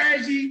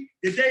strategy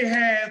did they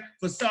have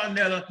for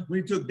Sarnetta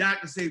when he took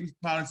Dr. Sabi's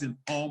products and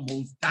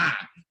almost died?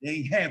 They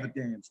ain't have a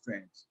damn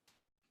strategy.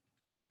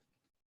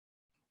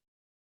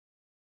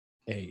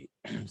 Hey,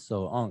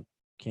 so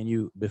can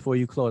you, before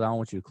you close, I don't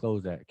want you to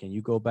close that. Can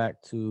you go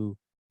back to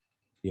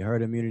the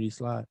herd immunity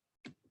slide?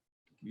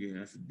 Yeah,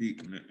 that's a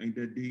deep one. Ain't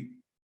that deep?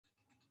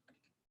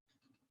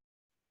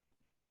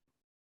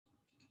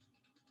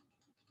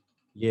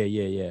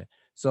 Yeah.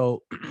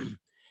 So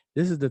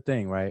this is the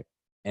thing, right?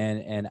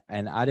 And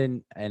I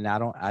haven't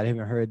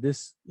heard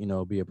this,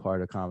 be a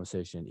part of the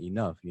conversation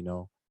enough,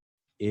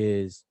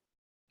 is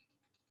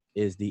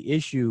the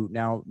issue.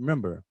 Now,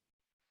 remember,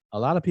 a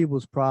lot of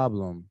people's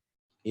problem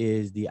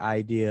is the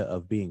idea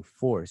of being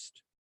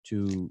forced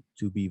to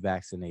be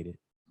vaccinated.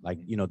 Like,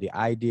 the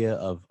idea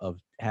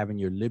of having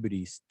your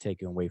liberties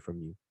taken away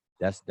from you.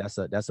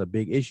 That's a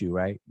big issue,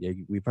 right?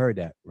 We've heard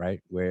that,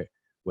 right? Where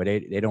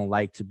they don't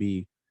like to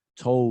be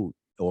told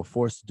or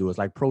forced to do it. It's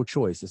like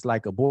pro-choice. It's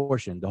like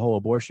abortion, the whole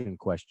abortion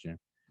question,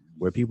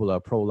 where people are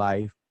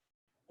pro-life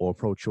or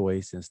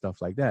pro-choice and stuff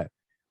like that.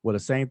 Well, the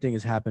same thing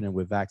is happening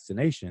with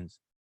vaccinations.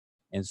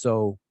 And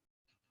so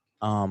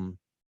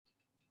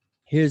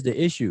here's the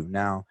issue.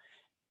 Now,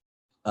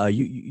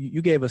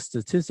 you gave a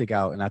statistic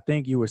out, and I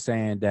think you were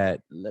saying that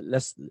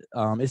let's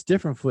it's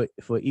different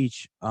for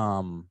each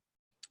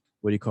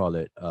what do you call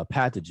it,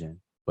 pathogen.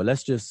 But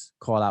let's just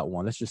call out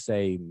one. Let's just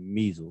say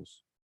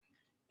measles,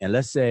 and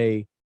let's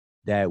say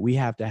that we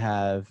have to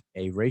have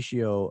a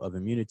ratio of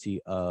immunity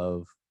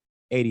of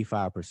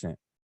 85%.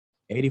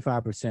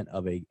 85%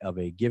 of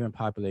a given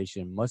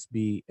population must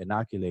be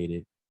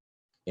inoculated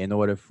in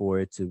order for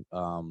it to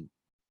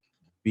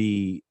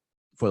be,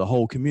 for the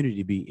whole community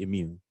to be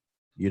immune.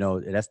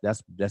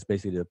 That's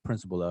basically the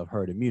principle of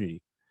herd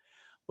immunity.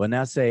 But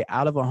now say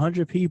out of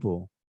 100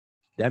 people,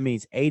 that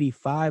means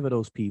 85 of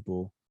those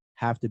people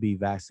have to be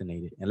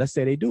vaccinated. And let's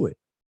say they do it.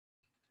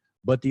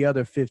 But the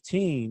other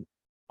 15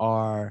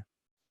 are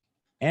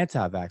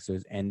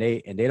anti-vaxxers and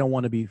they don't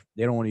want to be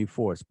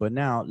forced. But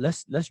now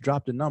let's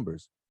drop the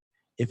numbers.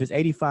 If it's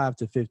 85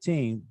 to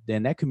 15,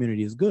 then that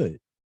community is good,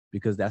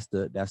 because that's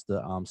the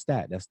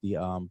stat. That's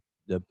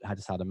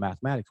that's how the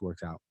mathematics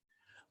works out.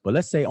 But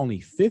let's say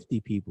only 50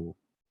 people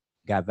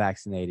got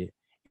vaccinated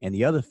and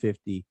the other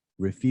 50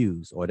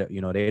 refused, or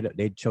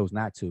they chose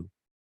not to.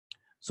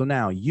 So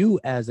now you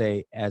as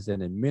an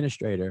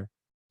administrator,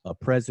 a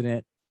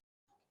president,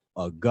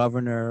 a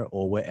governor,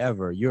 or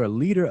whatever, you're a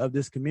leader of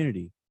this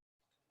community.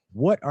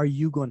 What are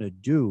you going to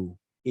do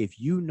if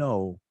you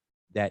know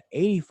that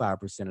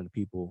 85% of the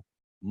people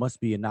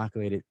must be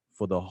inoculated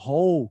for the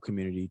whole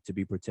community to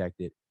be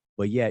protected,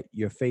 but yet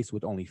you're faced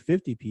with only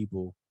 50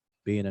 people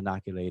being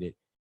inoculated,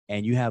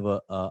 and you have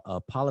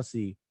a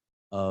policy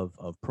of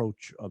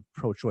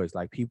pro-choice,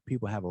 like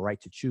people have a right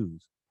to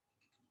choose?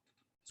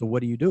 So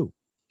what do you do?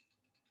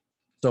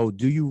 So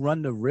do you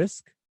run the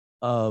risk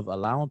of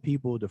allowing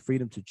people the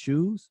freedom to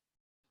choose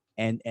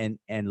and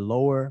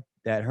lower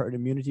that herd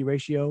immunity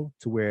ratio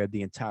to where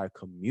the entire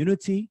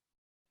community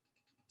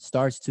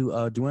starts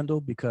to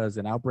dwindle because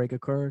an outbreak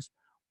occurs?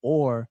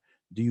 Or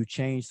do you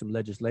change some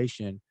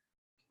legislation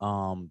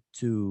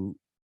to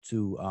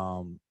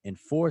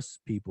enforce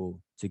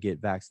people to get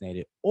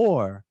vaccinated?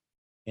 Or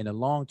in the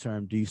long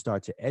term, do you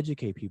start to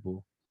educate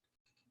people?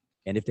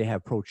 And if they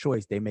have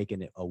pro-choice, they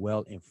making it a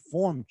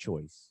well-informed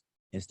choice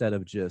instead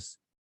of just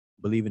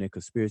believing in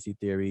conspiracy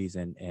theories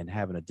and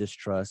having a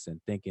distrust and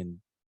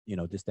thinking,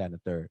 this, that, and the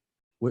third.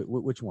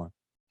 Which one?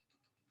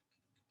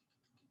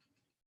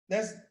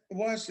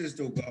 Watch this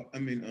though. I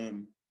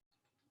mean,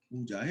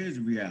 here's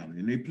the reality,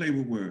 and they play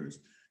with words.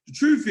 The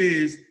truth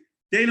is,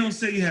 they don't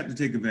say you have to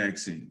take a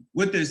vaccine.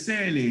 What they're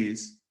saying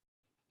is,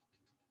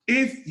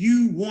 if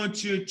you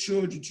want your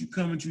children to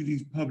come into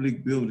these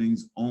public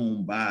buildings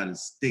owned by the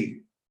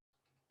state,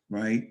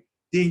 right,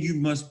 then you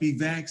must be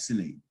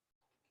vaccinated.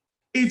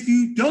 If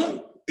you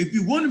don't, if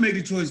you want to make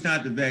the choice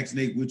not to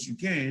vaccinate, which you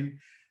can,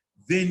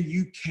 then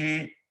we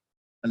can't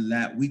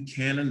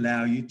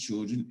allow your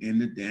children in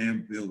the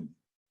damn building.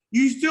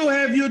 You still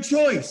have your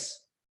choice.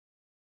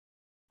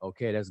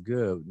 Okay, that's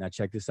good. Now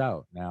check this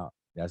out. Now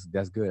that's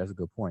good. That's a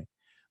good point.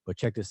 But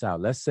check this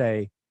out. Let's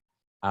say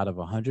out of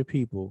 100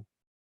 people,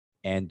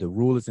 and the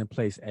rule is in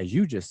place as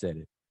you just said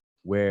it,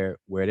 where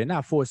they're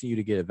not forcing you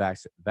to get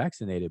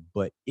vaccinated,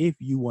 but if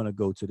you want to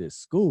go to this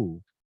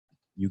school,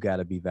 you got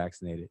to be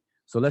vaccinated.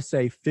 So let's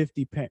say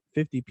 50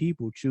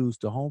 people choose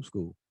to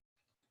homeschool,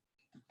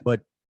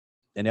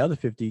 and the other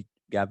 50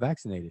 got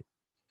vaccinated.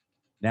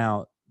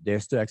 Now they're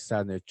still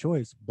exercising their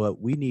choice,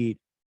 but we need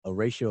a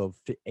ratio of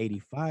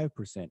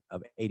 85%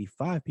 of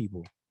 85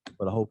 people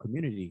for the whole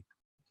community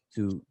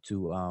to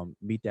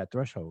meet that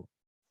threshold.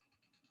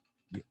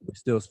 We're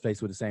still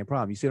faced with the same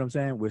problem. You see what I'm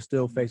saying? We're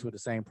still faced with the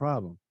same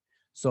problem.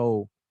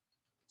 So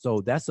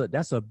that's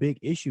a big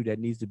issue that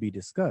needs to be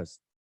discussed,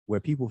 where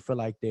people feel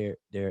like their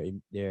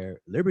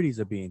liberties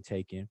are being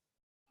taken,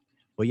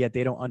 but yet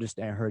they don't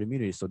understand herd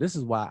immunity. So this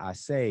is why I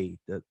say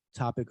the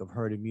topic of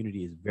herd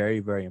immunity is very,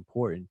 very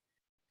important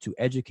to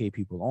educate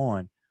people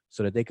on,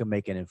 so that they can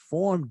make an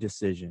informed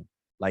decision.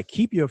 Like,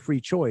 keep your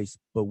free choice,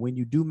 but when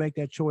you do make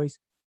that choice,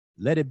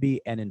 let it be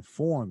an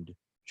informed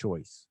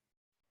choice,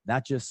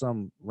 not just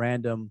some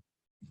random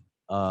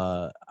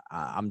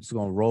I'm just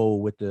gonna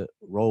roll with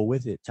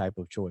it type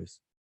of choice.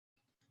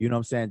 You know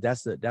what I'm saying?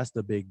 That's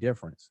the big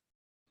difference.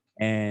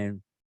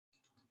 And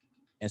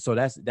And so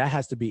that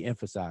has to be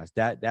emphasized.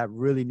 That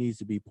really needs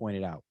to be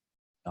pointed out.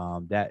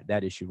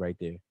 That issue right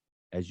there,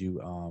 as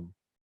you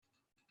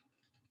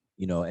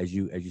as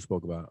you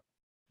spoke about.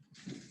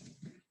 Does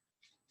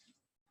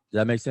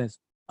that make sense?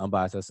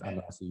 Unbiased. I'm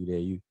not see you there.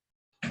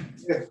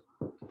 Yeah.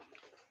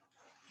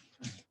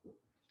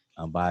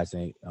 Unbiased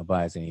ain't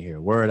here.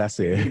 Word I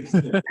said.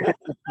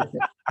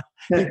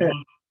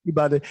 You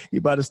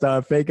about to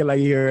start faking like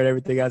you heard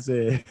everything I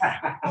said.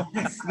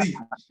 Sleep.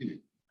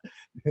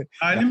 All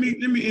right, let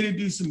me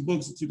introduce some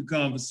books to the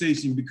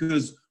conversation,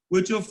 because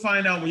what you'll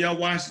find out when y'all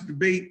watch the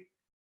debate,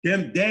 they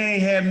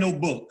ain't have no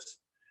books.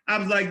 I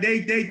was like,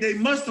 they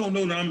must don't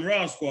know that I'm the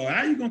Raw Squad.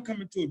 How you gonna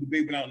come into a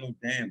debate without no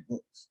damn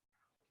books?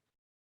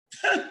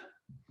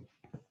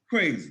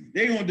 Crazy.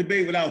 They gonna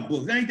debate without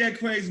books. Ain't that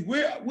crazy?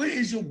 Where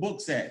is your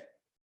books at?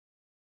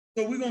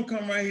 So we're gonna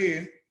come right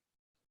here.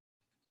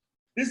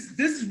 This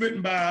is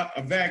written by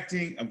a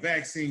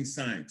vaccine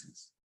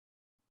scientist.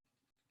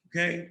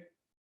 Okay.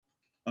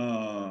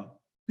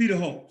 Peter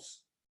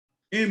Holtz,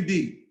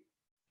 MD,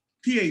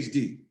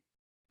 PhD.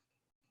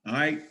 All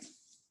right.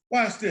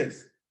 Watch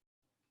this.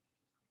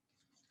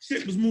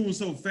 Shit was moving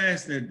so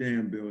fast in that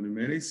damn building,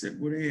 man. They said,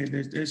 well, they had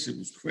that shit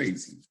was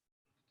crazy.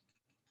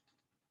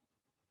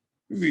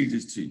 Let me read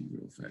this to you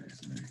real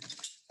fast, man.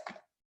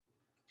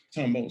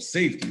 Talking about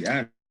safety.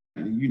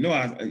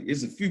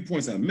 It's a few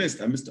points I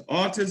missed. I missed the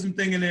autism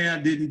thing in there. I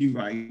didn't do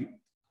right.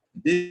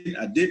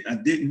 I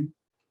didn't.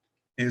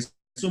 And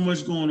so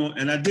much going on,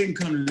 and I didn't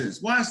come to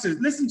this. Watch this.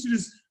 Listen to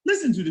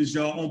this,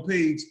 y'all, on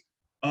page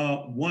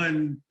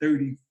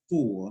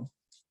 134.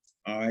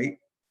 All right.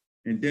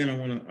 And then I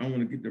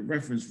wanna get the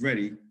reference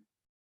ready.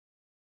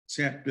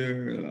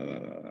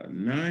 Chapter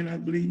 9, I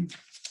believe,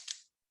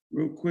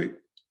 real quick.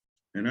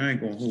 And I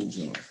ain't gonna hold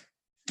y'all.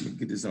 Let me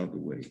get this out the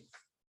way.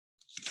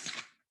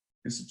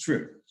 It's a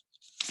trip.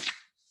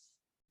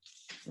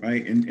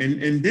 Right? And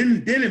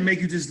then it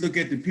make you just look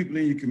at the people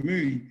in your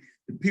community,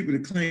 the people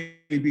that claim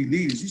to be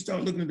leaders. You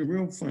start looking at the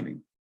real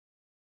funny.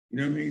 You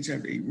know what I mean?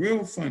 Chapter 8,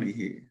 real funny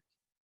here.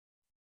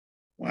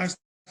 Watch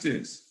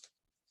this.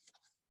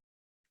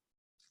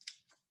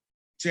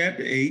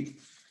 Chapter 8,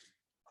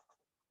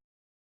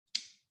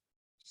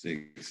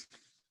 6.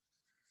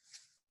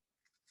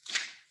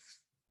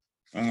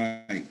 All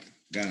right,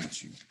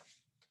 got you.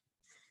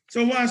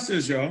 So watch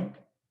this, y'all.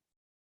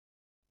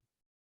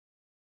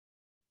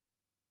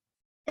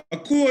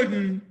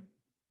 According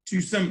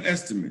to some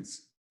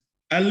estimates,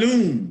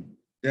 Alum,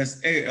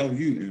 that's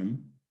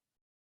ALUM,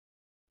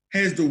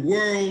 has the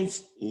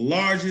world's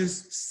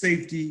largest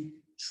safety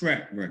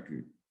track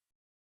record.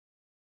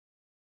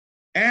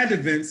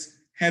 Adjuvants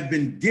have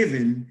been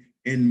given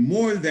in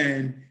more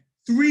than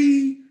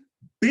 3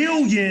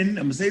 billion,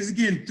 I'm gonna say this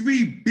again,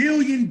 3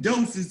 billion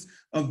doses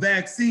of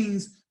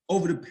vaccines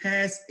over the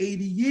past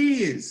 80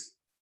 years.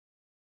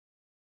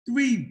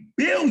 3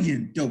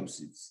 billion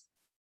doses,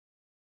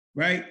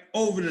 right?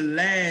 Over the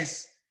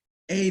last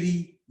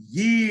 80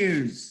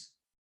 years,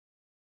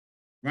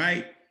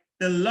 right?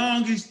 The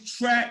longest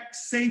track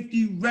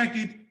safety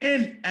record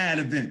in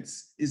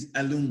adjuvants is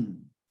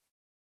Alum.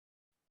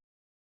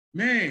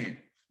 Man,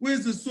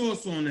 where's the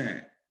source on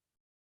that?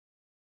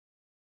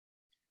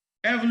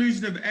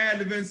 Evolution of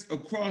adjuvants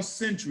across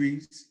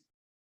centuries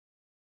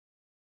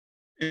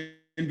in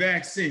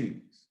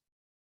vaccines.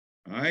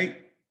 All right?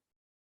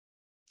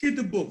 Get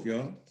the book,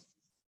 y'all.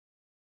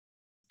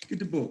 Get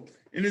the book.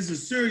 And it's a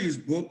serious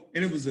book,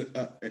 and it was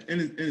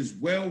it's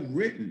well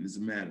written, as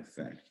a matter of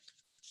fact.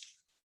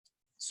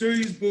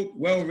 Serious book,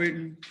 well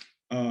written.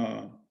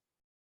 Let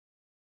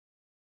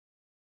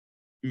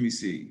me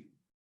see.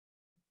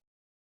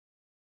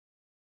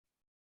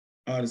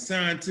 The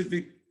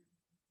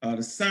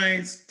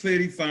science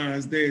clearly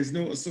finds there is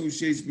no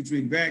association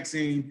between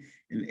vaccine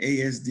and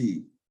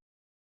ASD.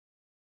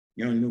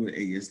 Y'all don't know what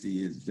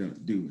ASD is,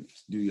 do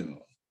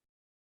y'all?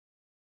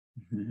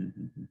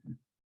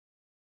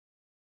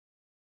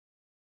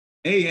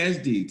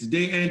 ASD,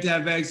 today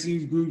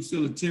anti-vaccine groups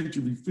still attempt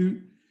to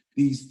refute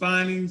these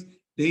findings.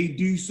 They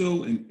do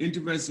so in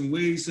interesting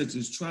ways, such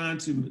as trying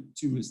to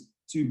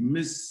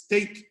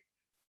mistake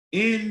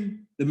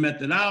in the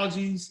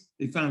methodologies.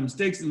 They found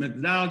mistakes in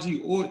methodology,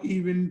 or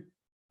even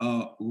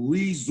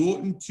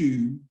resorting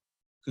to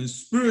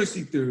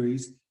conspiracy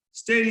theories,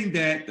 stating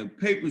that the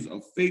papers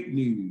are fake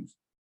news.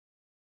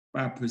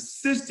 By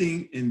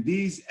persisting in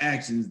these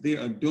actions, they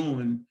are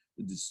doing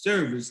the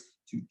disservice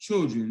to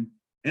children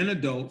and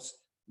adults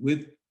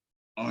with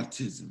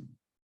autism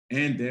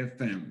and their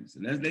families.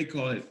 And as they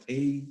call it,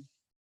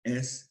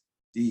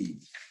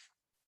 ASD.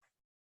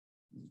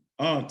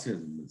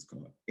 Autism, it's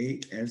called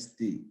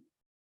ASD.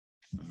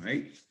 All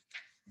right.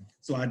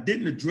 So I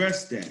didn't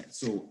address that.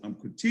 So I'm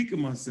critiquing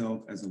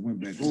myself as I went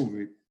back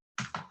over it.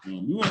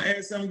 You want to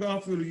add something,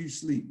 Garfield, or you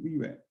sleep? Where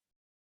you at?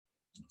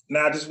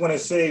 No, I just want to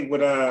say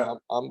what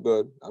I'm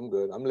good.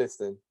 I'm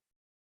listening.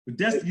 But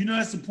that's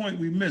that's the point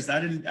we missed.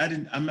 I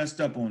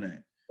messed up on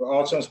that. For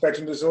autism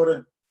spectrum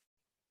disorder.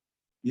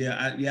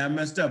 Yeah, I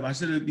messed up. I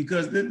should have,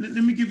 because let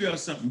me give y'all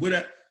something.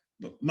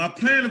 My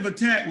plan of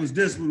attack was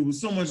this, but there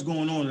was so much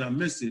going on and I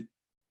missed it.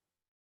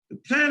 The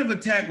plan of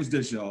attack was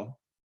this, y'all.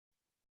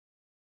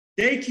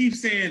 They keep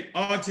saying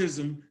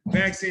autism,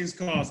 vaccines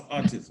cause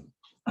autism,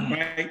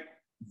 right?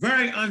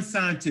 Very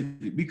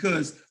unscientific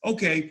because,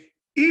 okay,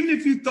 even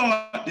if you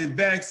thought that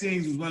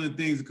vaccines was one of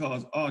the things that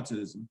cause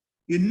autism,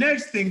 your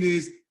next thing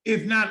is,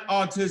 if not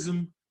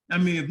autism,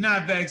 if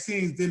not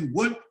vaccines, then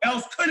what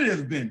else could it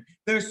have been?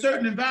 There are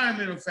certain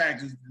environmental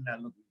factors they're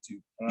not looking to.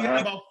 You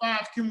have about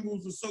 5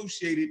 chemicals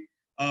associated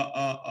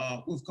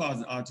with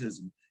causing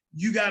autism.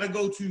 You got to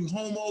go to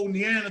Homo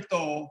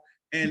Neanderthal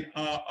and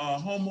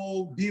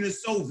Homo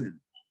Denisovan,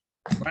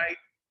 right?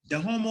 The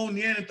Homo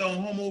Neanderthal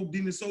and Homo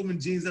Denisovan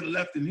genes that are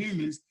left in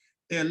humans,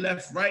 they're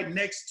left right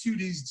next to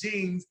these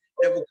genes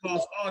that will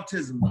cause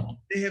autism.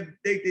 They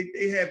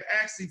have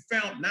actually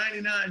found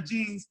 99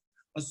 genes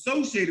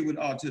associated with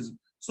autism.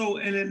 So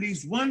in at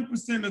least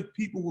 1% of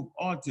people with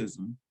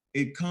autism,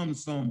 it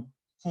comes from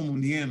Homo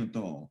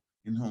Neanderthal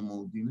and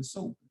Homo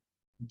Denisovan,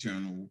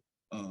 Journal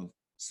of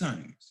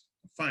Science.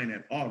 Find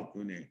that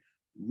article in there,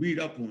 read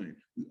up on it.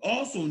 We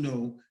also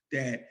know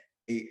that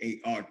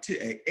a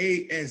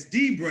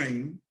ASD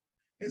brain,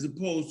 as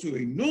opposed to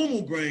a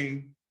normal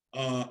brain,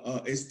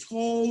 is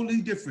totally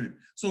different.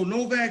 So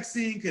no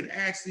vaccine could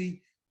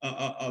actually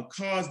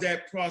cause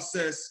that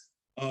process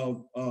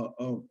of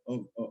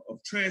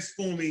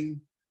transforming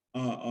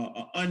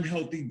an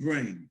unhealthy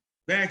brain.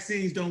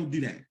 Vaccines don't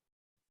do that.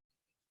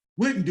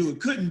 Wouldn't do it,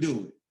 couldn't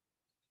do it.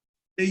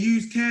 They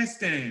use CAT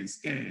scans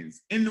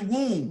in the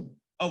womb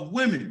of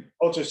women.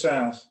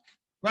 Ultrasounds.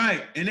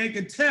 Right, and they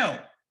can tell.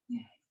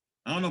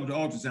 I don't know about the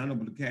ultrasound, I don't know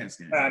about the CAT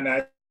scan.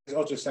 Nah, it's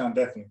ultrasound,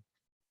 definitely.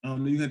 I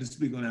don't know, you had to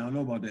speak on that. I don't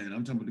know about that.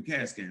 I'm talking about the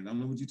CAT scans. I don't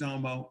know what you're talking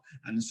about.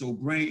 And so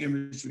brain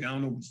imagery, I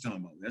don't know what you're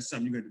talking about. That's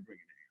something you got to bring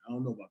in. I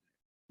don't know about that.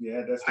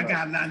 Yeah, that's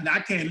I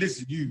can't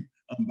listen to you,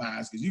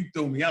 unbiased, because you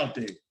throw me out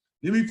there.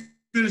 Let me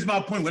finish my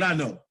point, what I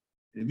know.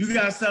 If you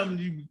got something,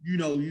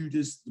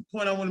 the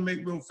point I want to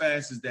make real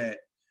fast is that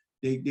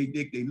they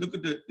look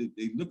at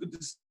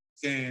the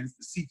scans,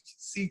 the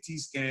CT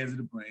scans of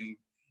the brain,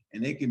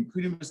 and they can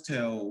pretty much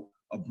tell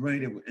a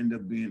brain that will end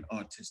up being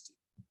autistic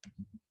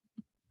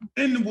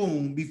in the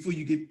womb before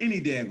you get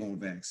any daggone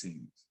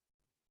vaccines.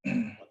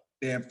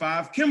 They have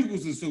 5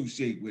 chemicals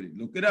associated with it.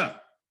 Look it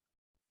up.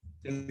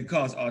 That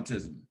cause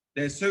autism.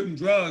 There's certain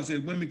drugs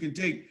that women can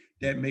take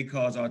that may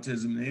cause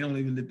autism. They don't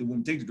even let the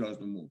women take the drugs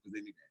no more because they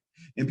need that.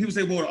 And people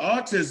say, well,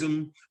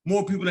 autism,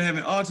 more people are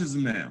having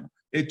autism now.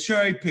 They're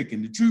cherry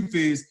picking. The truth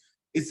is,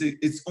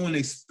 it's on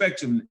a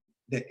spectrum.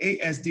 The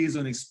ASD is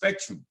on a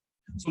spectrum.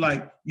 So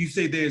like you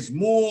say, there's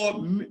more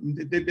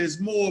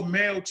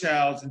male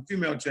child and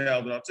female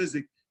child that are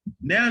autistic.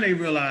 Now they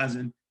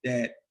realizing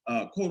that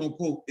quote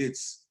unquote,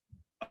 it's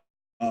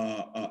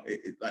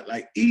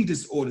like eating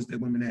disorders that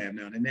women have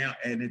now. They're now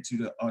adding it to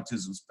the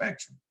autism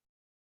spectrum.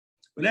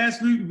 But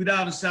absolutely,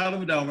 without a shadow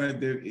of a doubt, right,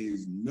 there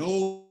is no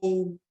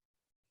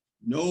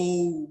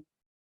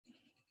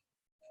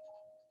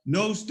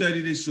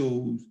study that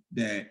shows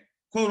that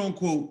quote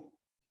unquote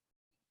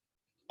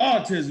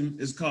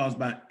autism is caused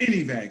by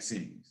any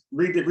vaccines.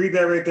 Read that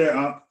right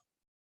there,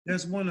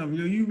 That's one of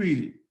them. You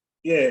read it.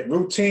 Yeah,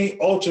 routine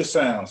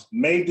ultrasounds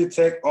may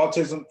detect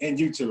autism in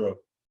utero.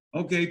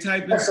 Okay,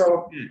 type in That's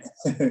all.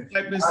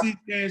 type in C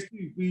scans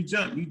too. You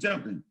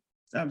jumping.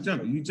 Stop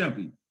jumping. You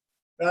jumping.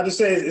 I just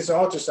say it's an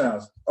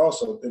ultrasounds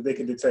also that they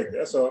can detect.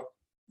 That's all.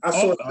 I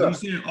saw Are you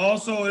saying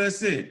also?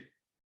 That's it.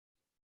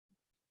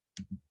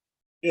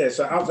 Yeah,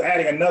 so I was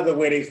adding another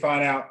way they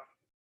find out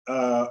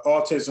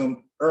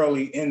autism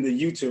early in the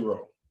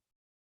utero.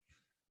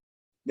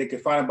 They can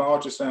find it by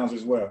ultrasounds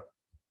as well.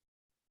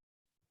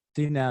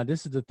 See, now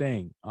this is the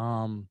thing.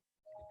 Man,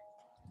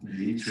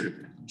 you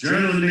tripping.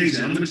 Journal of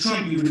Nature. I'm going to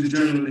trump you with the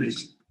Journal of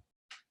Nature.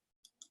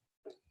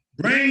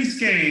 Brain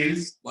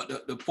scans.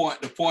 But the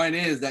point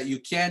is that you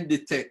can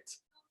detect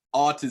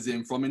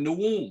autism from in the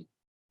womb.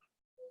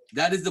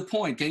 That is the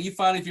point. Can you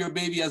find if your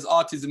baby has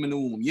autism in the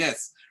womb?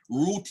 Yes.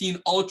 Routine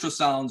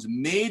ultrasounds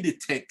may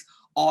detect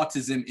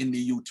autism in the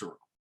utero.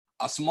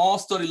 A small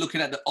study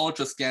looking at the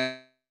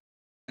ultrascan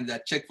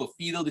that checked for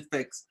fetal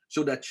defects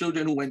showed that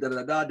children who went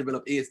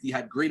developed ASD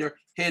had greater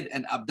head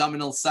and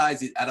abdominal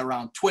sizes at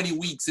around 20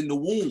 weeks in the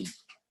womb.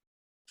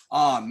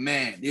 Oh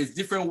man, there's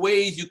different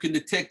ways you can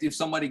detect if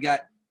somebody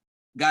got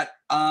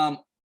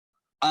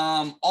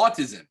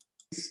autism.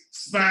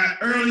 Spot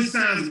early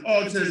signs of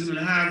autism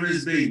in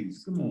high-risk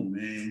babies. Come on,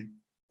 man.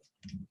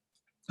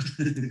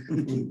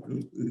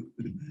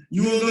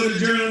 You want to go to the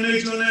Journal of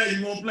Nature on that?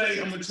 You want to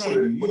play? I'm going to try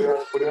you.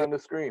 Put it on the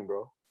screen,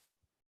 bro.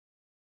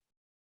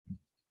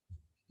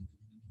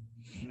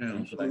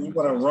 Yeah, You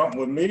want to run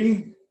with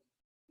me?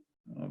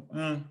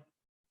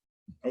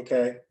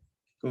 Okay.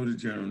 Go to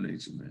Journal of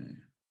Nature,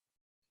 man.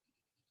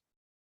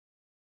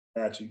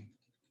 Got you.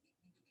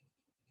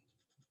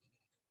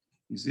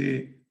 You see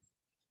it?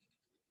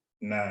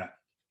 Nah.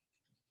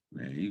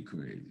 Man, you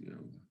crazy, yo.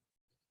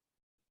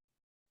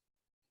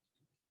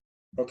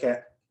 Okay.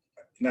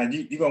 Now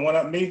you gonna one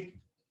up me?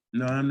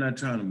 No, I'm not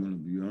trying to one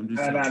up you. I'm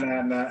just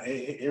Nah.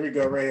 Here we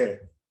go, right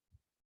here.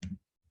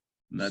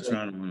 I'm not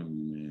trying to one up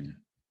you, man.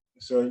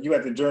 So you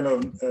at the Journal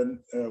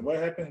of what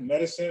happened?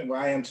 Medicine? Well,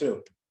 I am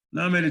too.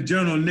 No, I'm at the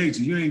Journal of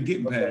Nature. You ain't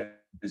getting Okay.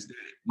 past that.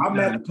 I'm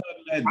Now, at- the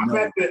PubMed, I'm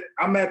no.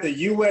 I'm at the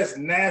U.S.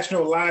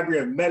 National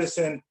Library of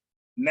Medicine,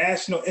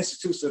 National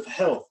Institutes of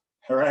Health.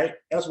 All right,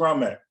 that's where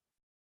I'm at.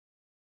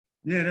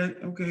 Yeah, that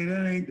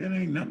ain't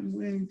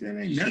nothing. That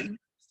ain't nothing.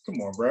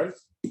 Come on, brother.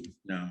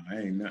 No, I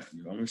ain't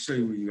nothing. I'm gonna show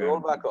you where you Scroll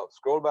got. back up.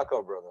 Scroll back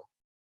up, brother.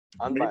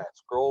 Unbiased.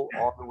 Scroll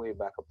all the way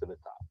back up to the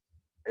top.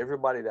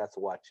 Everybody that's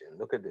watching,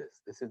 look at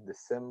this. This is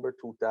December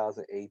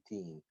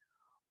 2018.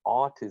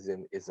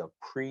 Autism is a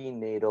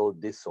prenatal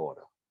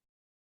disorder.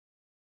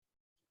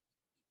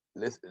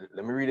 Listen,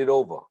 let me read it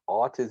over.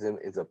 Autism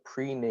is a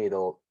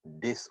prenatal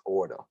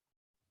disorder.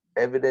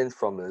 Evidence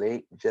from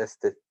late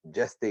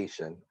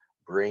gestation,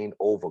 brain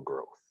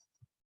overgrowth.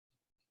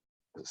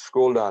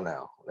 Scroll down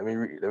now. Let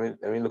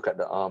me look at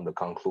the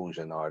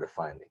conclusion or the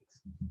findings.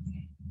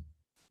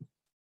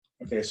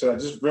 Okay, so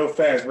just real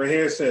fast, right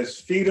here it says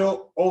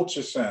fetal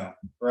ultrasound,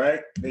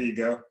 right? There you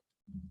go.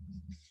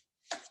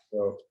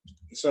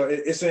 So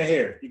it's in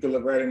here. You can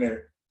look right in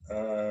there.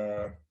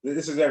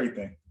 This is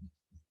everything.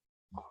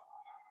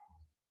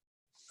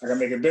 I can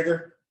make it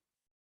bigger.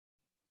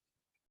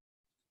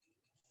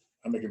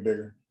 I'll make it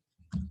bigger.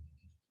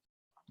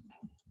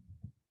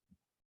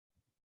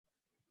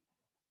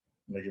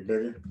 Make it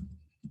bigger.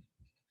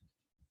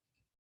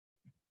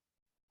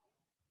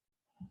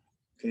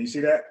 Can you see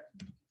that?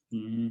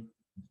 Mhm.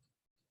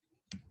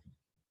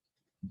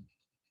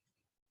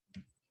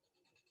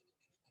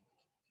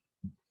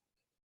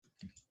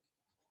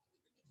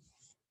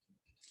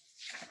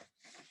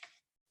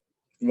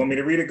 You want me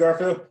to read it,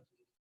 Garfield?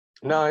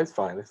 No, it's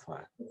fine. It's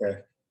fine.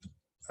 Okay.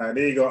 All right,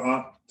 there you go,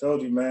 Aunt.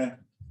 Told you, man.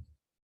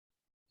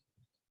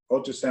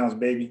 Ultrasounds,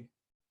 baby.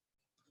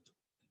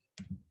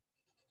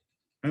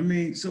 I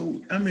mean,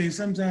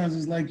 sometimes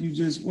it's like you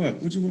just what?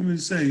 What you want me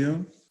to say,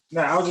 yo?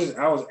 No, I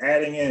was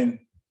adding in.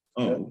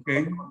 Oh,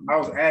 okay. I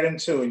was adding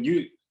to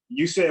it.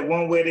 You said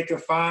one way they can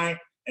find,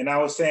 and I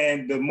was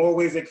saying the more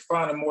ways they can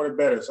find, the more the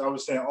better. So I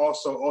was saying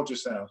also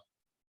ultrasound.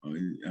 Oh, all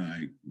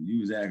right. You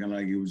was acting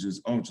like it was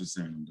just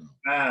ultrasound,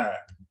 though. Nah.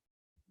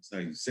 It's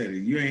like you said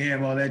it. You ain't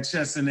have all that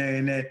chest in there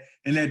in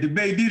that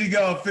debate. Did he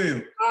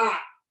Garfield?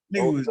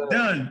 Nigga was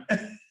done.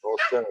 Oh,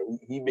 sir,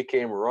 he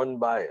became run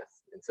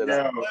biased instead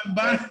Yeah. of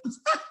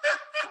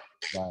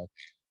Right.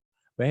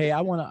 But hey,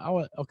 I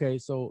want okay,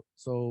 so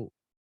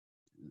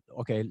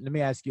okay, let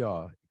me ask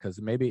y'all,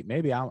 because maybe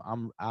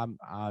I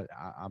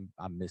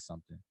missed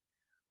something.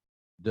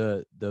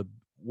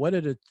 What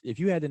are if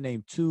you had to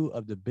name two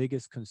of the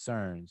biggest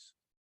concerns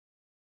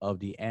of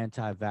the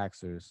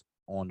anti-vaxxers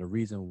on the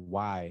reason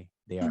why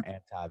they are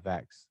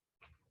anti-vax,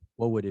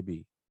 what would it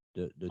be?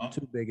 The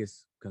two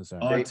biggest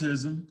concerns.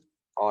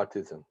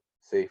 autism,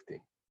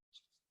 safety.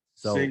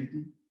 So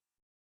Safety.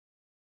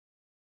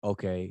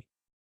 okay,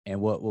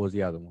 and what was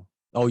the other one?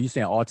 Oh, you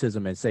saying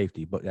autism and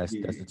safety, but that's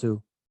the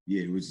two.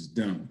 Yeah, which is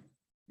dumb.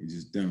 It's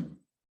just dumb.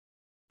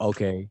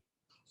 Okay,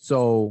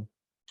 so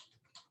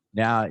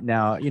now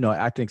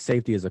I think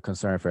safety is a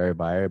concern for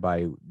everybody.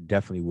 Everybody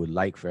definitely would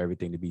like for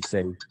everything to be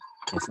safe,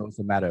 and so it's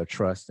a matter of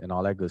trust and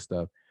all that good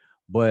stuff.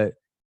 But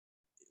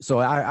so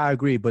I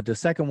agree. But the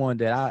second one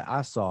that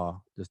I saw,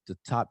 the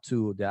top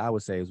two that I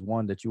would say is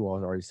one that you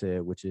all already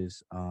said, which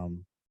is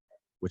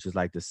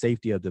like the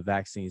safety of the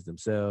vaccines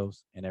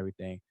themselves and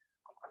everything.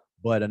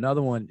 But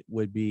another one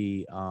would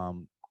be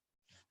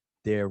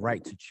their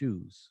right to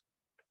choose.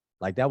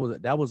 Like that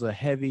was a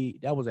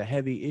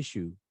heavy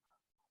issue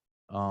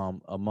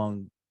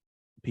among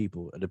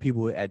people, the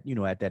people at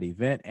that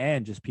event,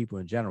 and just people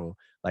in general.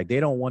 Like they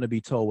don't want to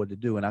be told what to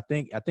do. And I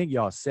think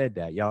y'all said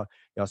that. Y'all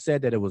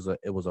said that it was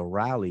a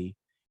rally,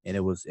 and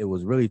it was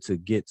really to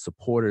get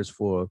supporters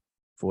for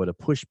the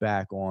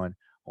pushback on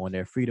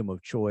their freedom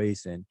of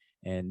choice and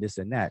this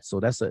and that. So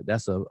that's a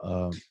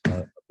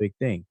big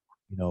thing,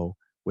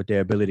 with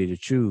their ability to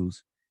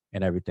choose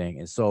and everything.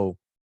 And so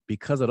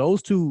because of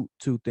those two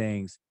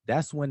things,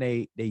 that's when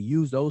they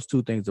use those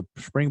two things to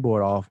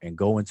springboard off and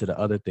go into the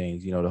other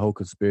things, the whole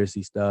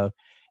conspiracy stuff,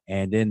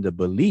 and then the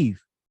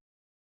belief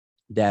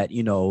that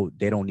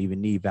they don't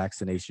even need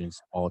vaccinations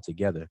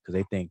altogether because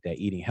they think that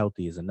eating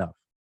healthy is enough.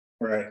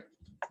 Right.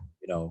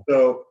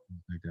 So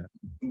like that.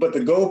 But the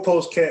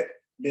goalpost kept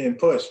being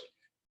pushed.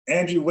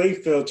 Andrew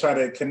Wakefield tried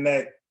to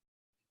connect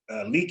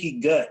leaky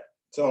gut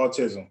to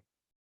autism,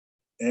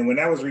 and when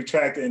that was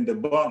retracted and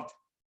debunked,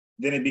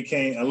 then it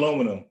became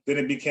aluminum, then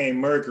it became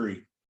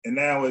mercury, and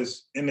now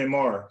it's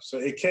MMR. So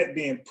it kept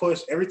being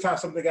pushed. Every time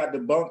something got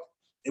debunked,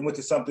 it went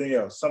to something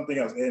else.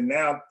 And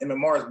now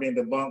MMR is being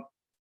debunked,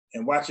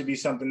 and watch it be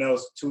something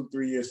else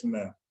 2-3 years from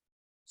now.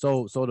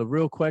 So the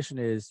real question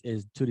is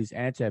to these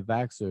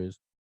anti-vaxxers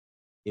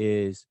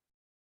is,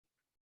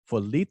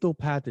 for lethal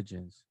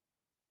pathogens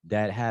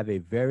that have a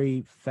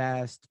very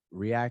fast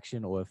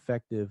reaction or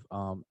effective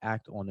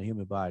act on the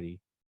human body,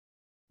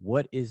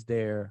 what is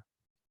their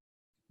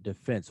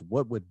defense?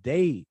 What would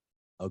they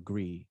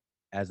agree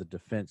as a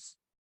defense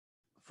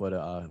for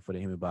the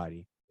human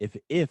body if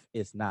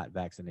it's not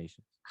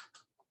vaccinations?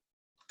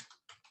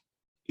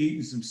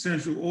 eating some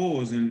essential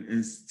oils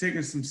and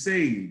taking some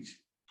sage.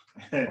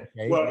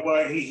 Okay.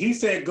 Well, he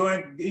said go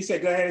ahead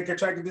and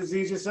contract the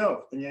disease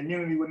yourself, and your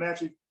immunity would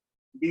naturally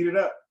beat it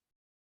up.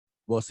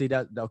 Well, see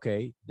that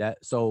okay. That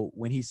so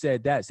when he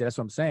said that, see that's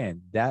what I'm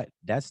saying. That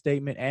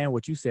statement and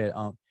what you said,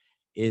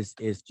 is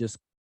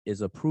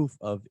a proof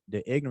of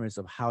the ignorance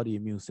of how the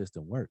immune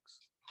system works.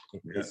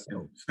 It's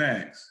so,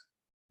 Facts.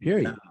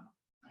 period.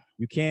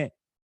 You can't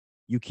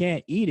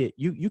eat it.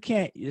 You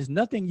can't. There's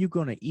nothing you're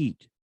gonna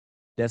eat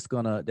that's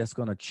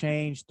gonna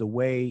change the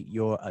way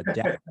your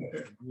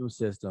adaptive immune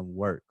system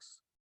works.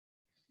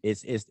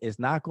 It's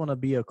not gonna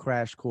be a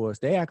crash course.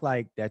 They act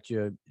like that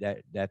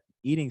that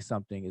eating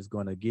something is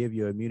gonna give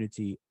your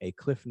immunity a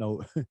cliff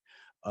note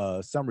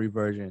summary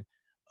version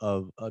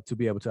of to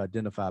be able to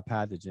identify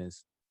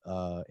pathogens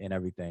and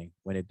everything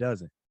when it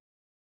doesn't.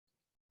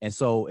 And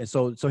so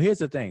here's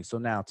the thing. So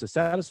now to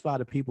satisfy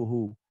the people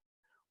who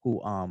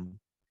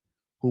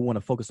want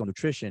to focus on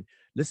nutrition,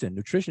 listen,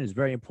 nutrition is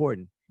very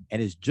important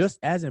and it's just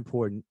as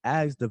important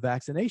as the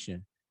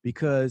vaccination,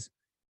 because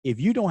if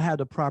you don't have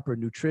the proper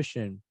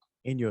nutrition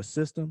in your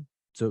system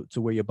to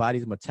where your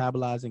body's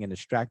metabolizing and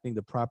extracting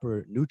the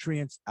proper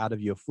nutrients out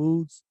of your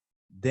foods,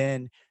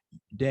 then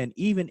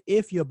even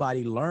if your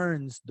body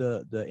learns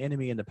the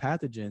enemy and the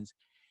pathogens,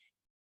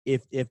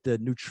 if the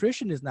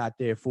nutrition is not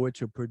there for it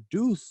to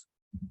produce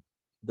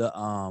the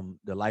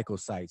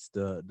leukocytes,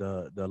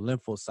 the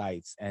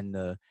lymphocytes,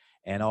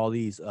 and all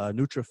these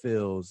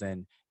neutrophils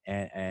and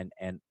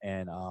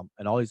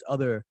all these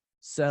other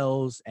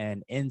cells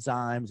and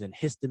enzymes and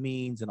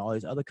histamines and all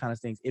these other kind of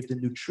things, if the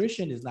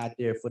nutrition is not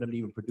there for them to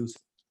even produce.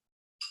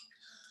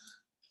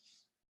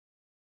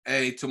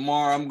 Hey,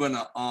 tomorrow I'm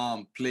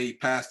gonna play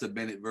Pastor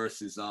Bennett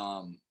versus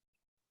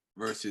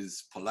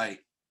Polite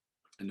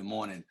in the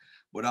morning.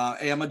 But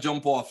hey, I'm gonna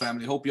jump off,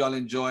 family. Hope y'all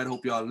enjoyed.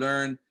 Hope y'all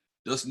learned.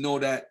 Just know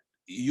that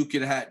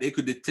they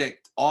could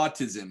detect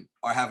autism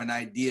or have an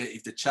idea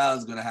if the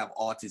child's gonna have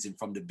autism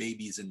from the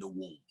babies in the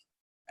womb.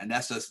 And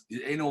that's just,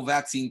 ain't no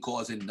vaccine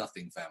causing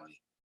nothing,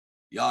 family.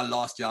 Y'all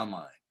lost your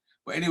mind.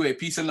 But anyway,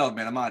 peace and love,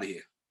 man. I'm out of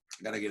here.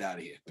 I gotta get out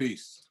of here.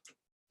 Peace.